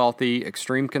extremely wealthy,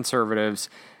 extreme conservatives.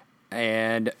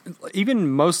 And even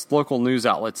most local news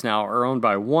outlets now are owned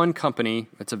by one company.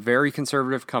 It's a very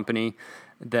conservative company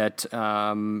that,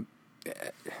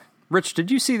 Rich, did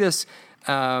you see this?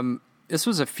 This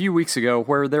was a few weeks ago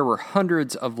where there were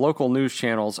hundreds of local news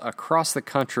channels across the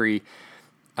country.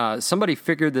 Somebody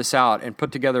figured this out and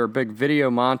put together a big video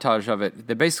montage of it.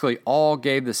 They basically all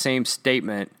gave the same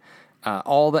statement.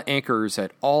 All the anchors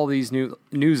at all these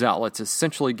news outlets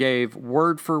essentially gave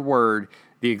word for word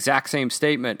the exact same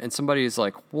statement, and somebody is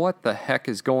like, what the heck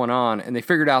is going on? And they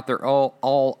figured out they're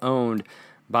all owned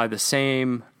by the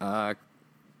same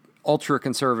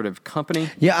ultra-conservative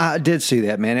company. Yeah, I did see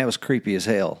that, man. That was creepy as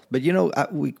hell. But,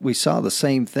 we saw the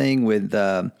same thing with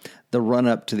the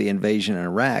run-up to the invasion in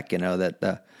Iraq,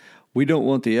 that we don't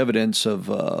want the evidence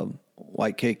of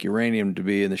white cake uranium to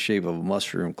be in the shape of a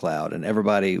mushroom cloud. And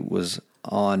everybody was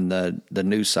on the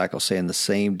news cycle saying the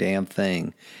same damn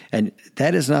thing. And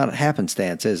that is not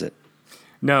happenstance, is it?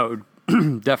 No,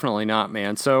 definitely not,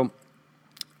 man. So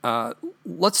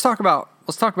let's talk about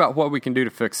what we can do to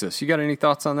fix this. You got any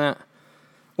thoughts on that?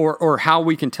 Or how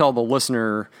we can tell the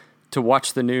listener to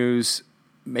watch the news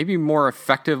maybe more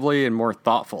effectively and more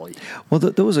thoughtfully? Well,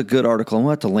 there was a good article. I'm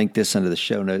going to have to link this into the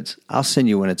show notes. I'll send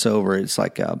you when it's over. It's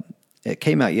like it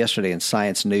came out yesterday in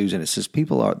Science News, and it says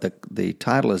the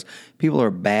title is "People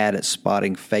are bad at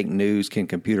spotting fake news. Can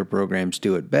computer programs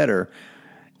do it better?"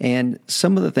 And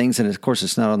some of the things, and of course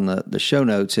it's not on the show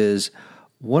notes, is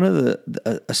one of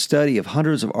a study of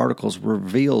hundreds of articles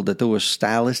revealed that there were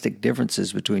stylistic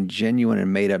differences between genuine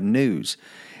and made up news.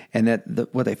 And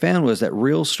that what they found was that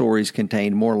real stories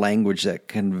contained more language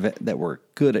that were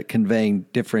good at conveying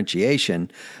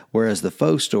differentiation, whereas the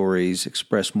faux stories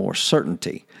expressed more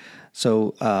certainty.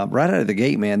 So right out of the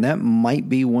gate, man, that might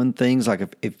be one thing. Like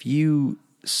if you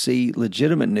see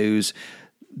legitimate news,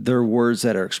 there are words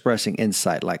that are expressing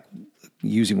insight, like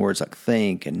using words like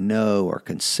think and know or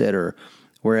consider.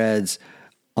 Whereas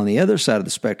on the other side of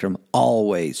the spectrum,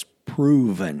 always,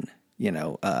 proven,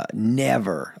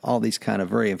 never, all these kind of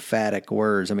very emphatic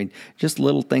words. I mean, just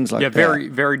little things like that. Yeah, very,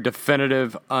 very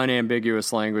definitive,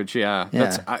 unambiguous language. Yeah.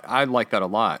 I like that a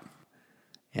lot.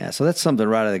 Yeah, so that's something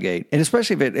right out of the gate. And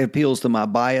especially if it appeals to my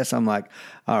bias, I'm like,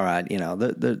 all right,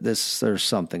 there's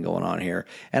something going on here.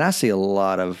 And I see a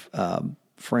lot of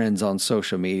friends on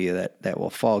social media that will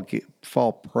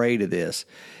fall prey to this.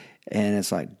 And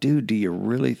it's like, dude, do you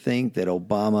really think that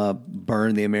Obama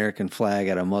burned the American flag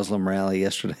at a Muslim rally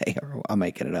yesterday? Or I'm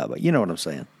making it up, but you know what I'm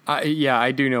saying. Yeah,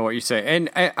 I do know what you say.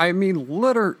 And I mean,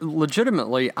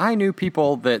 legitimately, I knew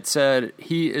people that said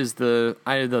he is the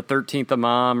 13th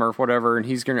Imam or whatever, and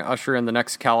he's going to usher in the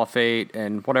next caliphate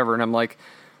and whatever. And I'm like,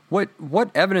 what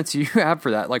evidence do you have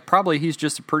for that? Like, probably he's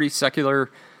just a pretty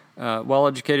secular,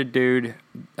 well-educated dude.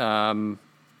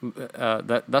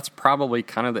 That's probably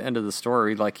kind of the end of the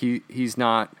story. Like he's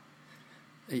not,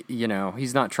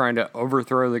 he's not trying to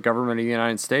overthrow the government of the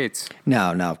United States.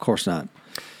 No, of course not.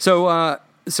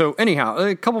 So anyhow,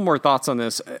 a couple more thoughts on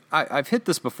this. I've hit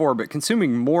this before, but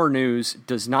consuming more news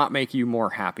does not make you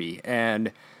more happy.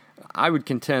 And I would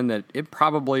contend that it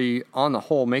probably, on the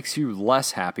whole, makes you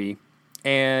less happy.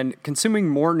 And consuming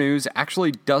more news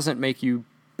actually doesn't make you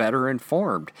better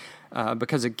informed.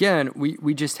 Because again,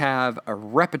 we just have a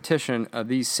repetition of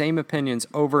these same opinions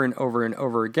over and over and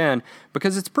over again,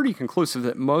 because it's pretty conclusive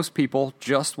that most people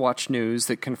just watch news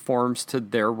that conforms to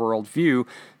their worldview.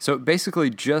 So it basically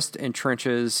just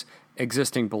entrenches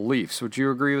existing beliefs. Would you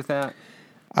agree with that?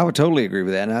 I would totally agree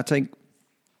with that. And I think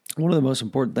one of the most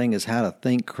important things is how to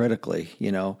think critically.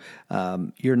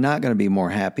 You're not going to be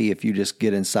more happy if you just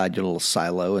get inside your little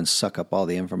silo and suck up all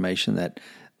the information that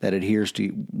adheres to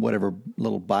whatever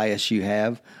little bias you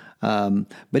have.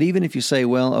 But even if you say,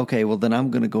 then I'm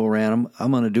going to go around,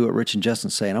 I'm going to do what Rich and Justin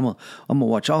say, and I'm going to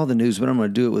watch all the news, but I'm going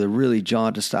to do it with a really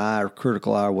jaundiced eye or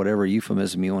critical eye or whatever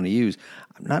euphemism you want to use.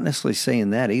 I'm not necessarily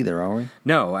saying that either, are we?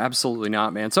 No, absolutely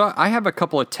not, man. So I have a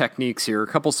couple of techniques here, a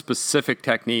couple specific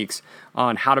techniques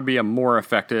on how to be a more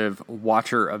effective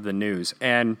watcher of the news.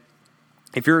 And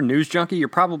if you're a news junkie, you're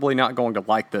probably not going to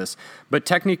like this. But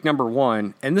technique number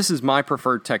one, and this is my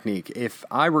preferred technique, if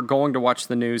I were going to watch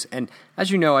the news, and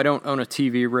as you know, I don't own a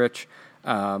TV, Rich.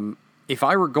 If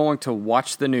I were going to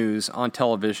watch the news on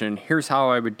television, here's how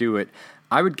I would do it.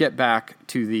 I would get back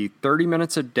to the 30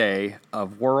 minutes a day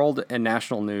of world and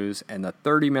national news and the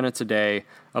 30 minutes a day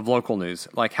of local news,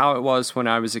 like how it was when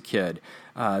I was a kid.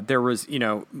 There was,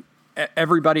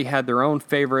 everybody had their own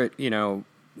favorite,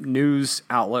 news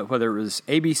outlet, whether it was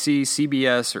ABC,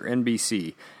 CBS, or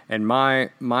NBC. And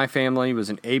my family was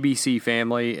an ABC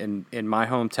family in my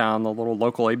hometown, the little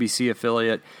local ABC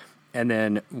affiliate. And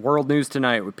then World News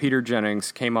Tonight with Peter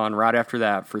Jennings came on right after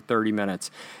that for 30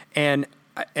 minutes. And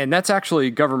that's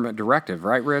actually government directive,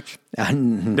 right, Rich?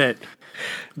 that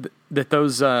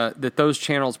those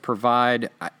channels provide.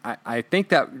 I think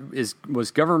that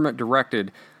was government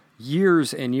directed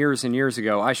years and years and years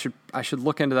ago. I should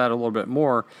look into that a little bit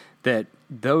more, that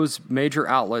those major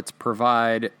outlets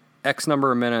provide X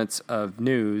number of minutes of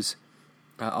news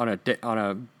on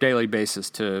a daily basis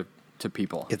to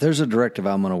people. If there's a directive,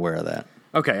 I'm unaware of that.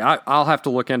 Okay, I'll have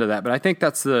to look into that, but I think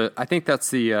that's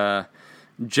the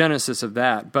genesis of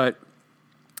that. But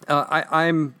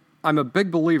I'm a big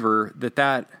believer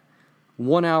that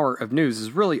 1 hour of news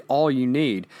is really all you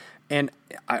need. And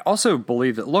I also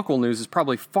believe that local news is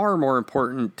probably far more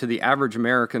important to the average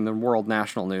American than world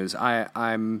national news.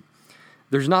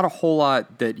 There's not a whole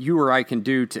lot that you or I can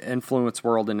do to influence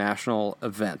world and national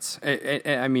events.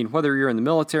 I mean, whether you're in the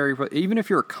military, even if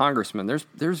you're a congressman,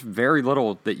 there's very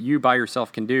little that you by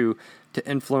yourself can do to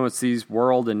influence these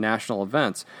world and national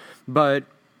events. But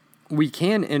we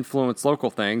can influence local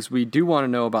things. We do want to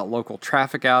know about local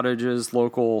traffic outages,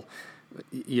 local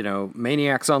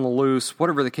maniacs on the loose,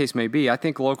 whatever the case may be. I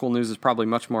think local news is probably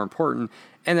much more important.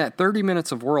 And that 30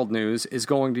 minutes of world news is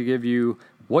going to give you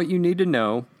what you need to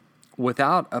know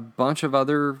without a bunch of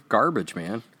other garbage,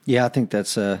 man. Yeah, I think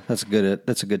that's a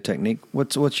good technique.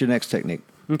 What's your next technique?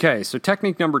 Okay, so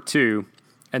technique number 2,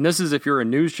 and this is if you're a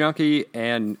news junkie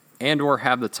and or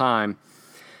have the time,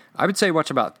 I would say watch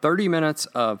about 30 minutes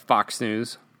of Fox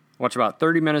News, watch about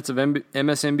 30 minutes of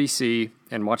MSNBC,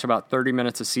 and watch about 30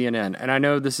 minutes of CNN. And I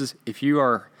know this is, if you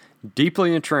are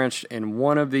deeply entrenched in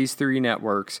one of these three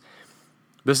networks,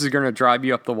 this is going to drive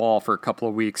you up the wall for a couple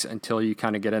of weeks until you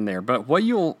kind of get in there. But what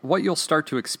you'll start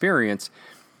to experience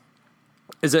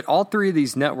is that all three of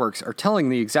these networks are telling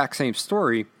the exact same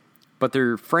story, but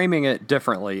they're framing it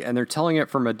differently, and they're telling it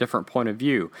from a different point of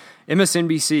view.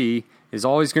 MSNBC is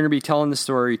always going to be telling the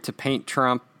story to paint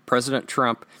President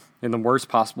Trump, in the worst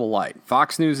possible light.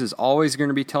 Fox News is always going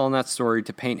to be telling that story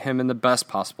to paint him in the best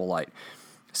possible light.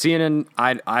 CNN,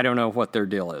 I don't know what their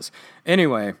deal is.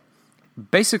 Anyway,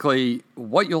 basically,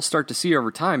 what you'll start to see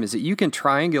over time is that you can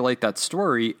triangulate that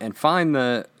story and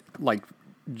find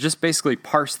just basically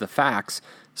parse the facts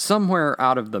somewhere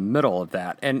out of the middle of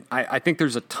that. And I think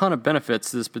there's a ton of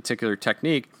benefits to this particular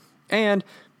technique, and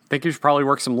I think you should probably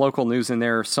work some local news in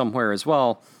there somewhere as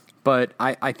well. But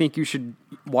I think you should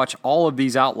watch all of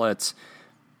these outlets,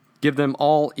 give them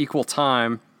all equal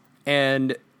time,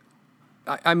 and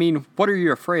I mean, what are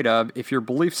you afraid of? If your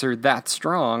beliefs are that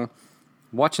strong,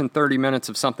 watching 30 minutes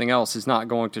of something else is not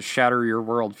going to shatter your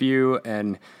worldview,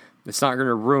 and it's not going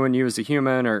to ruin you as a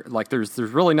human, or there's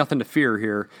really nothing to fear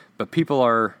here. But people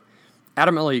are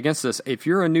adamantly against this. If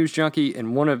you're a news junkie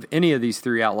in one of any of these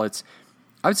three outlets,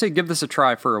 I would say give this a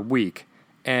try for a week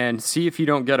and see if you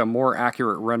don't get a more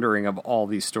accurate rendering of all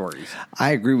these stories.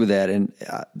 I agree with that, and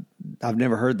I've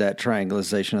never heard that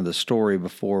triangulation of the story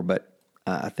before, but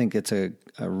I think it's a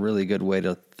really good way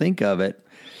to think of it.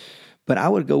 But I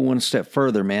would go one step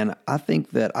further, man. I think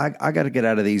that I got to get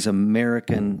out of these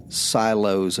American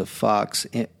silos of Fox,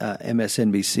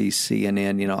 MSNBC,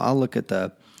 CNN. I'll look at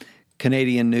the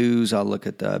Canadian news. I'll look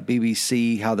at the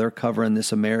BBC, how they're covering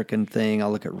this American thing.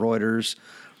 I'll look at Reuters,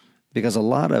 because a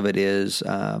lot of it is,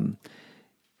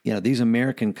 these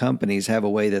American companies have a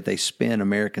way that they spin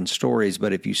American stories.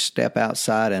 But if you step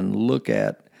outside and look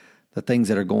at the things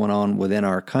that are going on within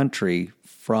our country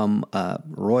from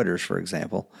Reuters, for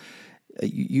example,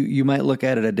 you might look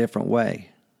at it a different way.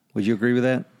 Would you agree with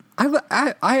that?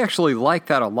 I actually like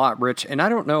that a lot, Rich, and I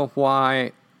don't know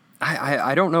why.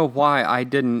 I don't know why I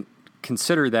didn't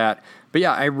consider that, but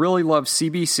yeah, I really love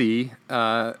CBC,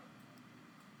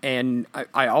 and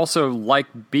I also like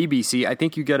BBC. I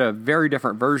think you get a very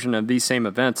different version of these same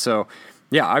events. So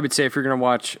yeah, I would say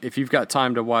if you've got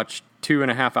time to watch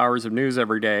 2.5 hours of news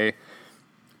every day,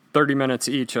 30 minutes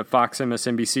each of Fox,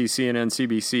 MSNBC, CNN,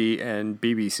 CBC, and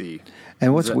BBC.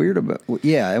 And what's weird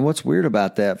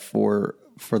about that for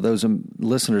those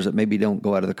listeners that maybe don't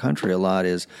go out of the country a lot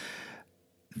is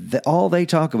that all they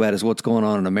talk about is what's going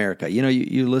on in America.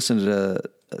 You listen to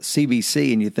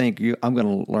CBC and you think, I'm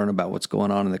going to learn about what's going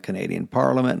on in the Canadian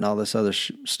Parliament and all this other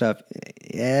stuff.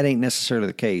 That ain't necessarily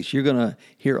the case. You're going to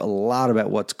hear a lot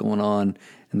about what's going on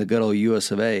in the good old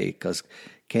US of A, because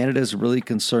Canada's really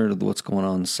concerned with what's going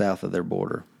on south of their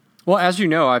border. Well, as you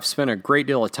know, I've spent a great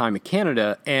deal of time in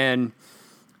Canada, and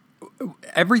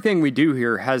everything we do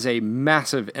here has a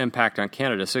massive impact on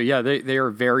Canada. So yeah, they are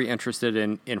very interested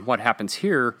in what happens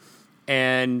here.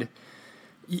 And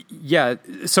yeah,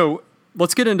 so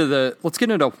let's get into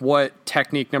what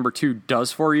technique number 2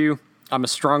 does for you. I'm a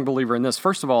strong believer in this.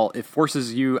 First of all, it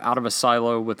forces you out of a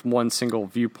silo with one single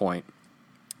viewpoint.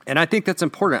 And I think that's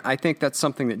important. I think that's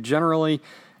something that generally,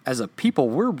 as a people,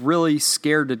 we're really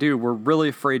scared to do. We're really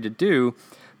afraid to do,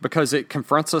 because it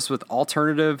confronts us with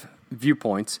alternative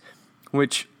viewpoints,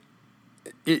 which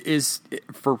is,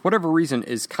 for whatever reason,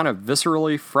 is kind of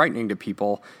viscerally frightening to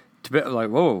people. To be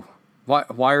like, whoa,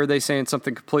 why are they saying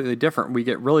something completely different? We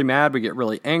get really mad. We get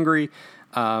really angry.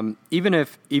 Even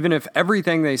if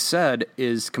everything they said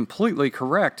is completely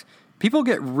correct, people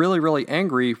get really, really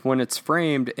angry when it's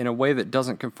framed in a way that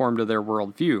doesn't conform to their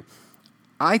worldview.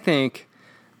 I think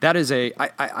that is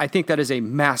a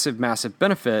massive, massive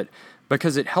benefit,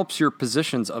 because it helps your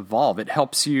positions evolve. It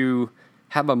helps you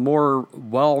have a more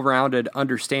well-rounded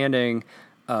understanding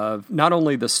of not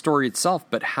only the story itself,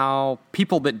 but how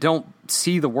people that don't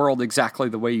see the world exactly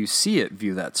the way you see it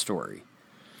view that story.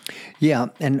 Yeah,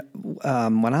 and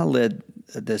when I led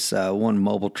this one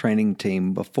mobile training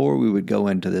team, before we would go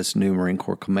into this new Marine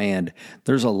Corps command,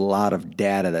 there's a lot of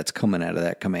data that's coming out of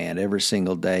that command every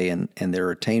single day, and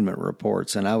their attainment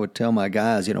reports. And I would tell my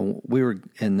guys, we were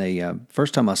in the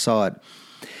first time I saw it,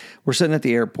 we're sitting at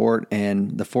the airport,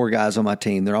 and the 4 guys on my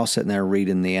team, they're all sitting there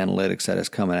reading the analytics that is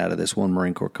coming out of this one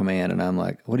Marine Corps command. And I'm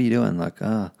like, what are you doing? Like,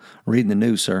 reading the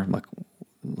news, sir. I'm like,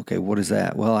 okay, what is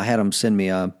that? Well, I had them send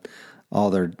me all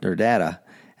their data.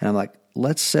 And I'm like,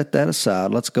 let's set that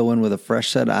aside. Let's go in with a fresh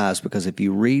set of eyes, because if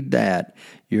you read that,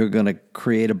 you're going to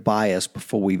create a bias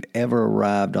before we've ever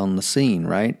arrived on the scene,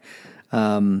 right?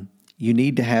 You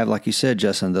need to have, like you said,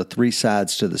 Justin, the 3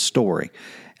 sides to the story.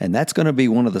 And that's going to be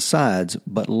one of the sides,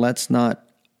 but let's not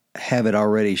have it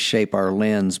already shape our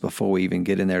lens before we even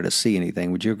get in there to see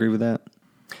anything. Would you agree with that?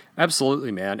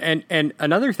 Absolutely, man. And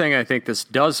another thing I think this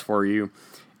does for you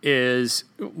is,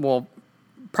 well,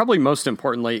 probably most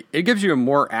importantly, it gives you a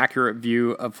more accurate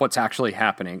view of what's actually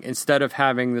happening. Instead of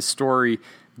having the story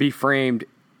be framed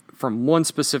from one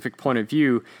specific point of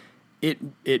view,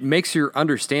 it makes your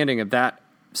understanding of that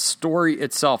story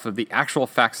itself, of the actual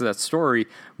facts of that story,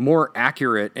 more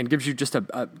accurate, and gives you just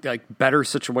a better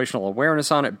situational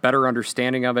awareness on it, better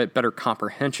understanding of it, better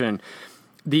comprehension.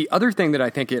 The other thing that I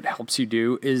think it helps you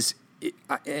do is,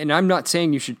 and I'm not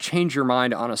saying you should change your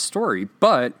mind on a story,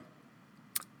 but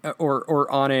or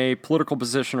on a political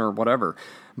position or whatever,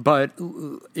 but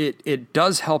it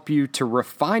does help you to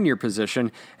refine your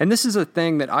position. And this is a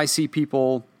thing that I see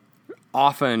people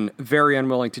often very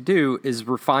unwilling to do, is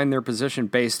refine their position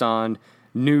based on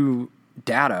new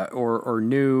data or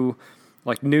new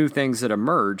things that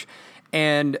emerge.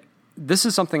 And this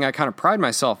is something I kind of pride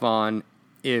myself on.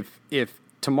 If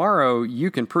tomorrow you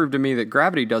can prove to me that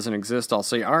gravity doesn't exist, I'll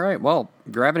say, all right, well,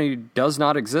 gravity does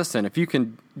not exist. And if you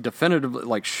can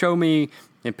definitively show me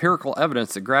empirical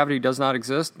evidence that gravity does not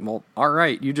exist, well, all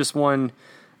right, you just won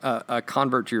a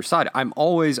convert to your side. I'm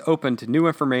always open to new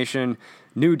information,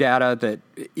 new data, that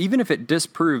even if it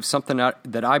disproves something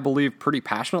that I believe pretty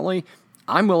passionately,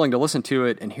 I'm willing to listen to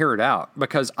it and hear it out,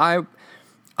 because I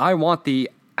want the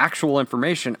actual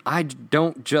information. I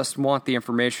don't just want the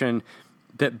information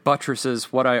that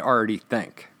buttresses what I already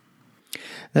think.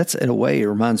 That's, in a way, it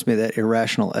reminds me of that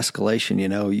irrational escalation.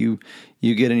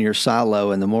 You get in your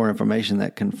silo, and the more information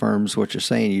that confirms what you're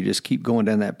saying, you just keep going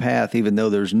down that path, even though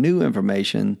there's new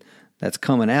information that's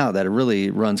coming out that really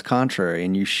runs contrary,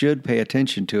 and you should pay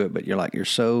attention to it, but you're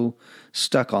so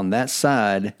stuck on that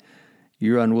side,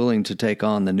 you're unwilling to take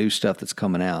on the new stuff that's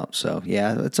coming out. So,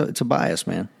 yeah, it's a bias,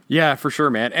 man. Yeah, for sure,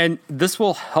 man. And this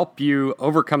will help you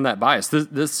overcome that bias.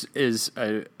 This is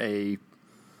a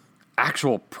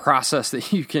actual process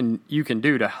that you can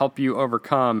do to help you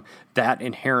overcome that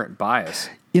inherent bias.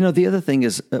 The other thing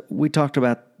is, we talked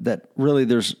about that really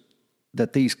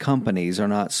that these companies are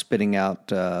not spitting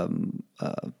out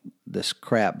this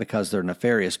crap because they're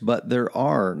nefarious, but there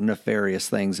are nefarious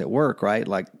things at work, right?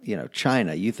 Like,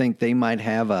 China. You think they might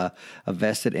have a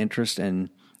vested interest in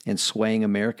swaying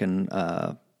American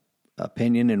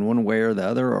opinion in one way or the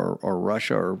other, or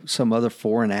Russia or some other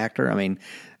foreign actor? I mean,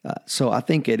 so I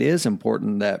think it is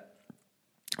important that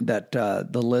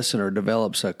the listener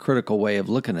develops a critical way of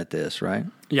looking at this, right?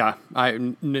 Yeah,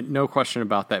 no question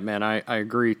about that, man. I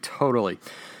agree totally.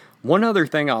 One other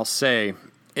thing I'll say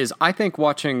is I think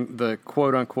watching the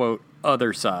quote-unquote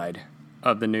other side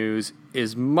of the news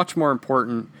is much more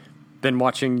important than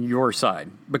watching your side,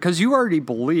 because you already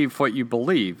believe what you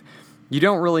believe. You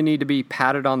don't really need to be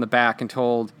patted on the back and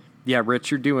told, yeah, Rich,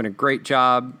 you're doing a great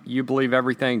job. You believe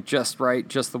everything just right,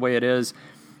 just the way it is.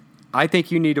 I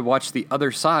think you need to watch the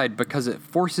other side, because it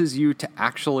forces you to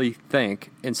actually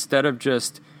think, instead of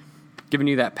just giving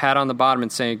you that pat on the bottom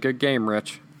and saying, good game,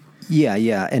 Rich.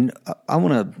 Yeah. And I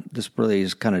want to, this really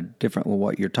is kind of different with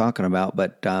what you're talking about,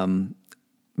 but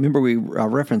remember I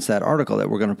referenced that article that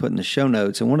we're going to put in the show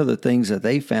notes, and one of the things that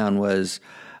they found was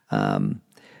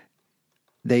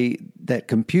that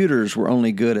computers were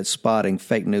only good at spotting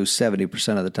fake news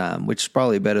 70% of the time, which is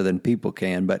probably better than people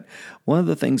can. But one of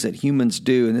the things that humans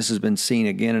do, and this has been seen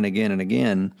again and again and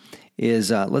again,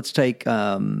 is let's take,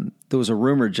 there was a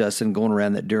rumor, Justin, going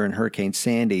around that during Hurricane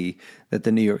Sandy that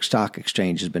the New York Stock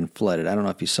Exchange has been flooded. I don't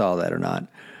know if you saw that or not,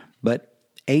 but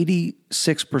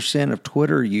 86% of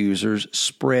Twitter users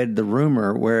spread the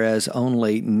rumor, whereas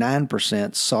only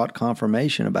 9% sought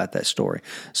confirmation about that story.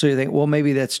 So you think, well,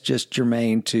 maybe that's just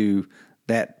germane to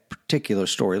that particular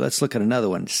story. Let's look at another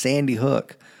one, Sandy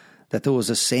Hook, that there was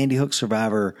a Sandy Hook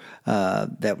survivor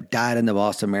that died in the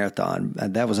Boston Marathon.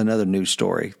 That was another news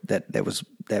story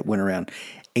that went around.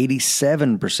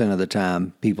 87% of the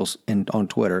time, people on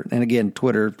Twitter, and again,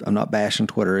 Twitter, I'm not bashing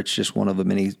Twitter, it's just one of the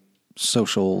many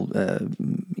social,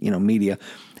 media,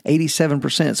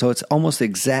 87%. So it's almost the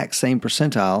exact same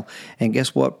percentile. And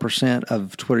guess what percent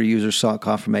of Twitter users sought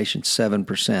confirmation?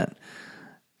 7%.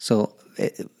 So,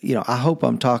 I hope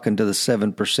I'm talking to the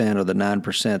 7% or the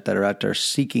 9% that are out there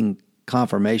seeking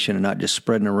confirmation and not just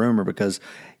spreading a rumor, because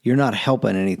you're not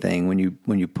helping anything when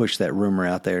you push that rumor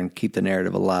out there and keep the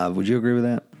narrative alive. Would you agree with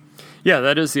that? Yeah,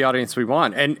 that is the audience we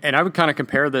want. And I would kind of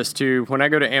compare this to when I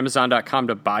go to Amazon.com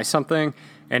to buy something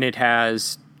and it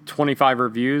has 25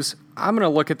 reviews, I'm going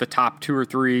to look at the top 2 or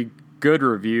 3 good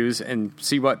reviews and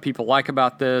see what people like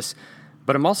about this.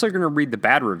 But I'm also going to read the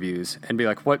bad reviews and be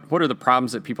like, what are the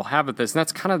problems that people have with this? And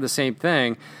that's kind of the same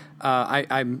thing.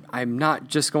 I'm not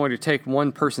just going to take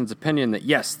one person's opinion that,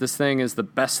 yes, this thing is the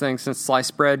best thing since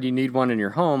sliced bread. You need one in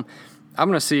your home. I'm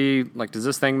going to see, does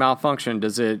this thing malfunction?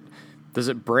 Does it Does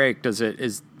it break? Is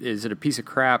it a piece of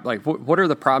crap? Like, what are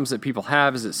the problems that people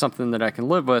have? Is it something that I can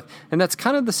live with? And that's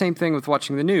kind of the same thing with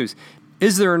watching the news.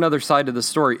 Is there another side to the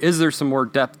story? Is there some more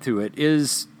depth to it?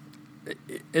 Is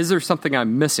there something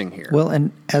I'm missing here? Well,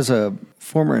 and as a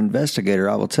former investigator,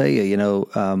 I will tell you,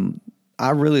 I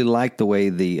really like the way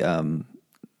the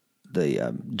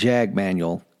JAG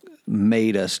manual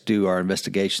made us do our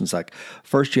investigations. Like,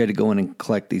 first you had to go in and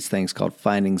collect these things called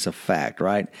findings of fact,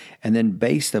 right? And then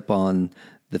based upon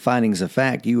the findings of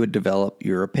fact, you would develop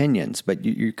your opinions. But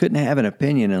you couldn't have an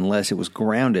opinion unless it was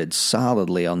grounded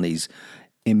solidly on these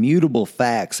immutable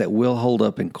facts that will hold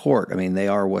up in court. I mean, they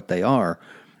are what they are.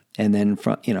 And then,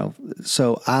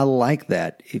 so I like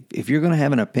that. If you're going to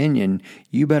have an opinion,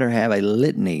 you better have a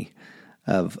litany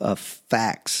of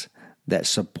facts that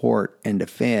support and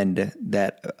defend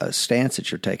that stance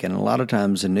that you're taking. And a lot of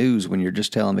times in news, when you're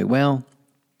just telling me, well,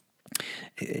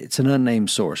 it's an unnamed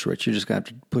source, Rich, you just got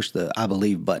to push the I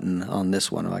believe button on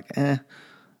this one. I'm like,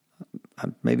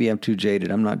 maybe I'm too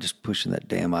jaded. I'm not just pushing that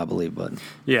damn I believe button.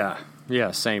 Yeah,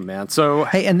 same, man. So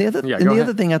hey, and the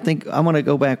other thing, I think I want to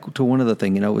go back to one other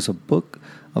thing. It was a book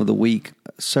of the week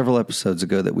several episodes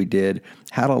ago that we did,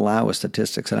 How to Lie with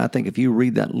Statistics. And I think if you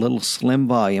read that little slim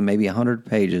volume, maybe 100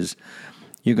 pages,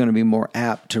 you're going to be more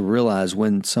apt to realize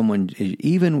when someone,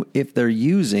 even if they're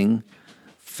using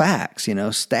facts,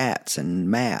 stats and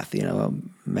math,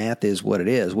 math is what it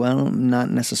is. Well, not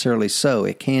necessarily so.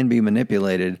 It can be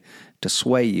manipulated to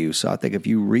sway you. So I think if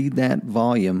you read that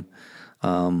volume,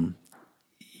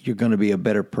 you're going to be a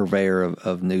better purveyor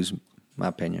of news, in my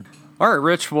opinion. All right,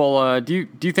 Rich. Well, do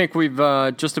you think we've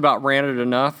just about ranted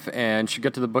enough and should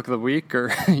get to the book of the week,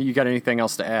 or you got anything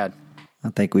else to add? I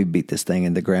think we beat this thing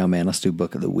in the ground, man. Let's do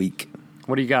book of the week.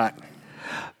 What do you got?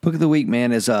 Book of the week,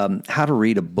 man, is How to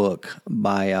Read a Book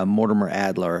by Mortimer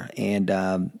Adler,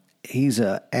 and he's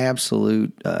an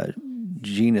absolute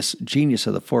genius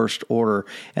of the first order,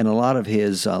 and a lot of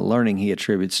his learning he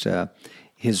attributes to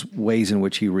his ways in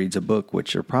which he reads a book,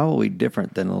 which are probably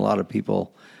different than a lot of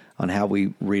people on how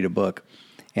we read a book.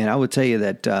 And I would tell you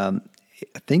that I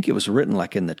think it was written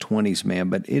like in the 1920s, man,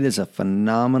 but it is a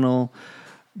phenomenal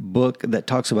book that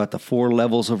talks about the 4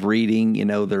 levels of reading.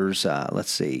 There's,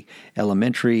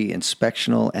 elementary,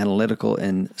 inspectional, analytical,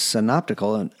 and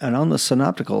synoptical. And on the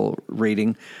synoptical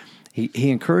reading, he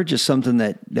encourages something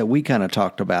that we kind of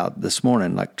talked about this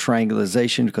morning, like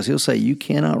triangulation, because he'll say you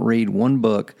cannot read one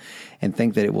book and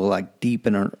think that it will like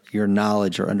deepen your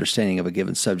knowledge or understanding of a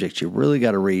given subject. You really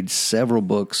got to read several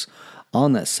books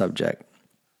on that subject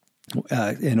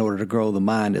in order to grow the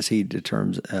mind, as he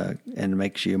determines, and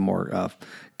makes you a more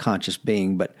conscious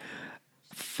being. But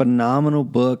phenomenal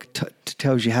book,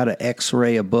 tells you how to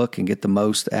X-ray a book and get the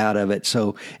most out of it.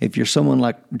 So if you're someone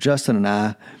like Justin and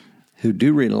I, who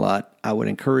do read a lot, I would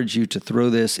encourage you to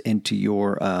throw this into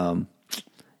your I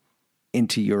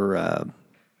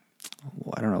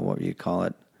don't know what you call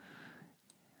it.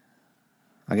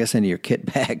 I guess into your kit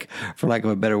bag, for lack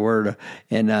of a better word,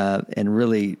 and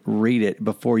really read it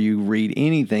before you read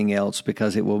anything else,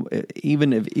 because it will,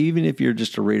 even if you're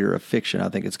just a reader of fiction, I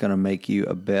think it's going to make you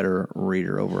a better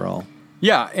reader overall.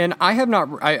 Yeah, and I have not.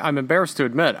 I'm embarrassed to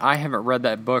admit I haven't read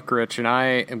that book, Rich, and I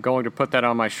am going to put that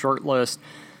on my short list.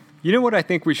 You know what I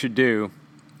think we should do?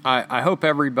 I hope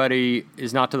everybody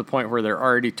is not to the point where they're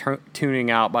already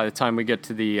tuning out by the time we get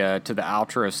to the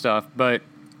outro stuff. But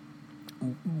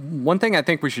one thing I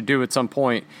think we should do at some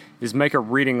point is make a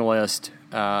reading list,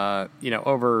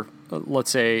 over, let's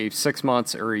say, 6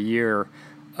 months or a year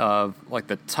of like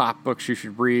the top books you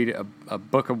should read, a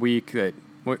book a week that.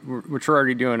 Which we're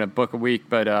already doing a book a week,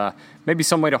 but maybe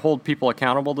some way to hold people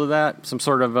accountable to that, some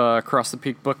sort of Across the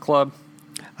Peak book club.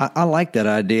 I like that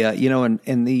idea.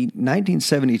 In the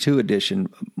 1972 edition,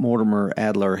 Mortimer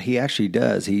Adler, he actually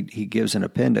does. He gives an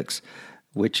appendix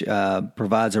which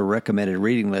provides a recommended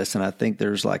reading list, and I think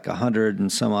there's like 100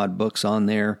 and some odd books on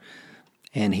there,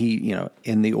 and he,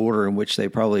 in the order in which they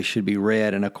probably should be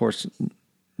read. And of course,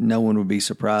 no one would be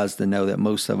surprised to know that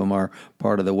most of them are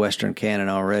part of the Western canon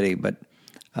already. But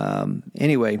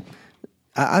anyway,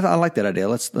 I like that idea.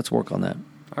 Let's work on that.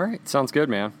 All right, sounds good,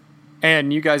 man.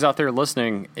 And you guys out there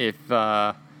listening,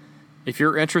 if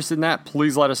you're interested in that,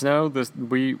 please let us know.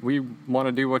 We want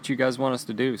to do what you guys want us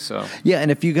to do. So yeah,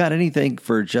 and if you got anything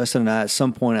for Justin and I, at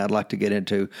some point I'd like to get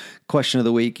into question of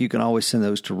the week, you can always send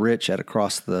those to Rich at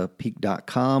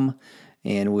acrossthepeak.com,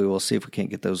 and we will see if we can't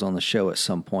get those on the show at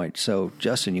some point. So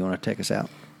Justin, you want to take us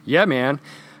out? Yeah, man.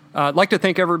 I'd like to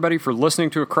thank everybody for listening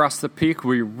to Across the Peak.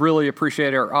 We really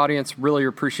appreciate our audience, really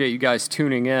appreciate you guys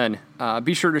tuning in.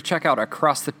 Be sure to check out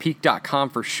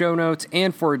acrossthepeak.com for show notes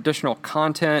and for additional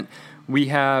content.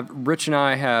 Rich and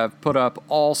I have put up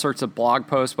all sorts of blog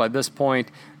posts by this point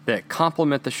that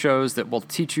complement the shows that will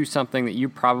teach you something that you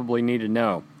probably need to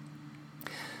know.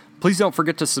 Please don't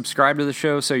forget to subscribe to the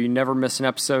show so you never miss an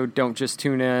episode. Don't just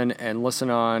tune in and listen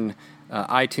on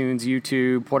iTunes,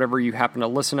 YouTube, whatever you happen to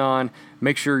listen on.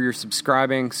 Make sure you're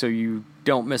subscribing so you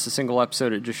don't miss a single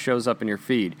episode. It just shows up in your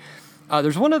feed.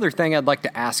 There's one other thing I'd like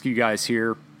to ask you guys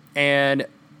here, and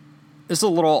this is a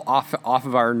little off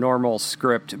of our normal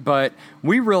script, but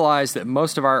we realize that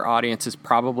most of our audience is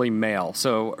probably male.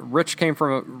 So Rich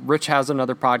has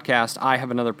another podcast, I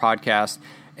have another podcast,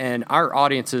 and our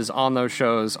audiences on those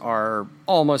shows are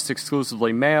almost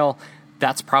exclusively male.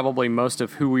 That's probably most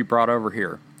of who we brought over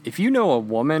here. If you know a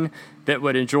woman that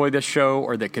would enjoy this show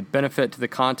or that could benefit to the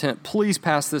content, please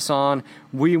pass this on.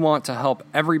 We want to help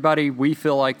everybody. We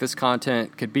feel like this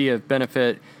content could be of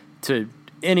benefit to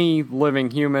any living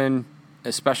human,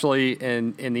 especially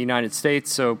in the United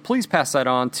States. So please pass that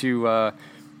on to a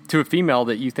female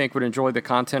that you think would enjoy the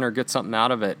content or get something out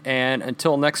of it. And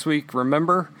until next week,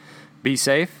 remember, be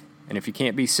safe. And if you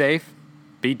can't be safe,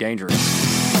 be dangerous.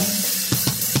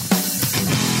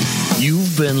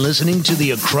 You've been listening to the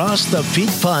Across the Peak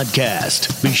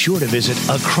podcast. Be sure to visit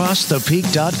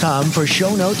acrossthepeak.com for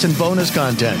show notes and bonus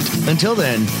content. Until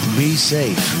then, be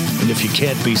safe. And if you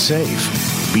can't be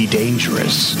safe, be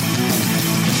dangerous.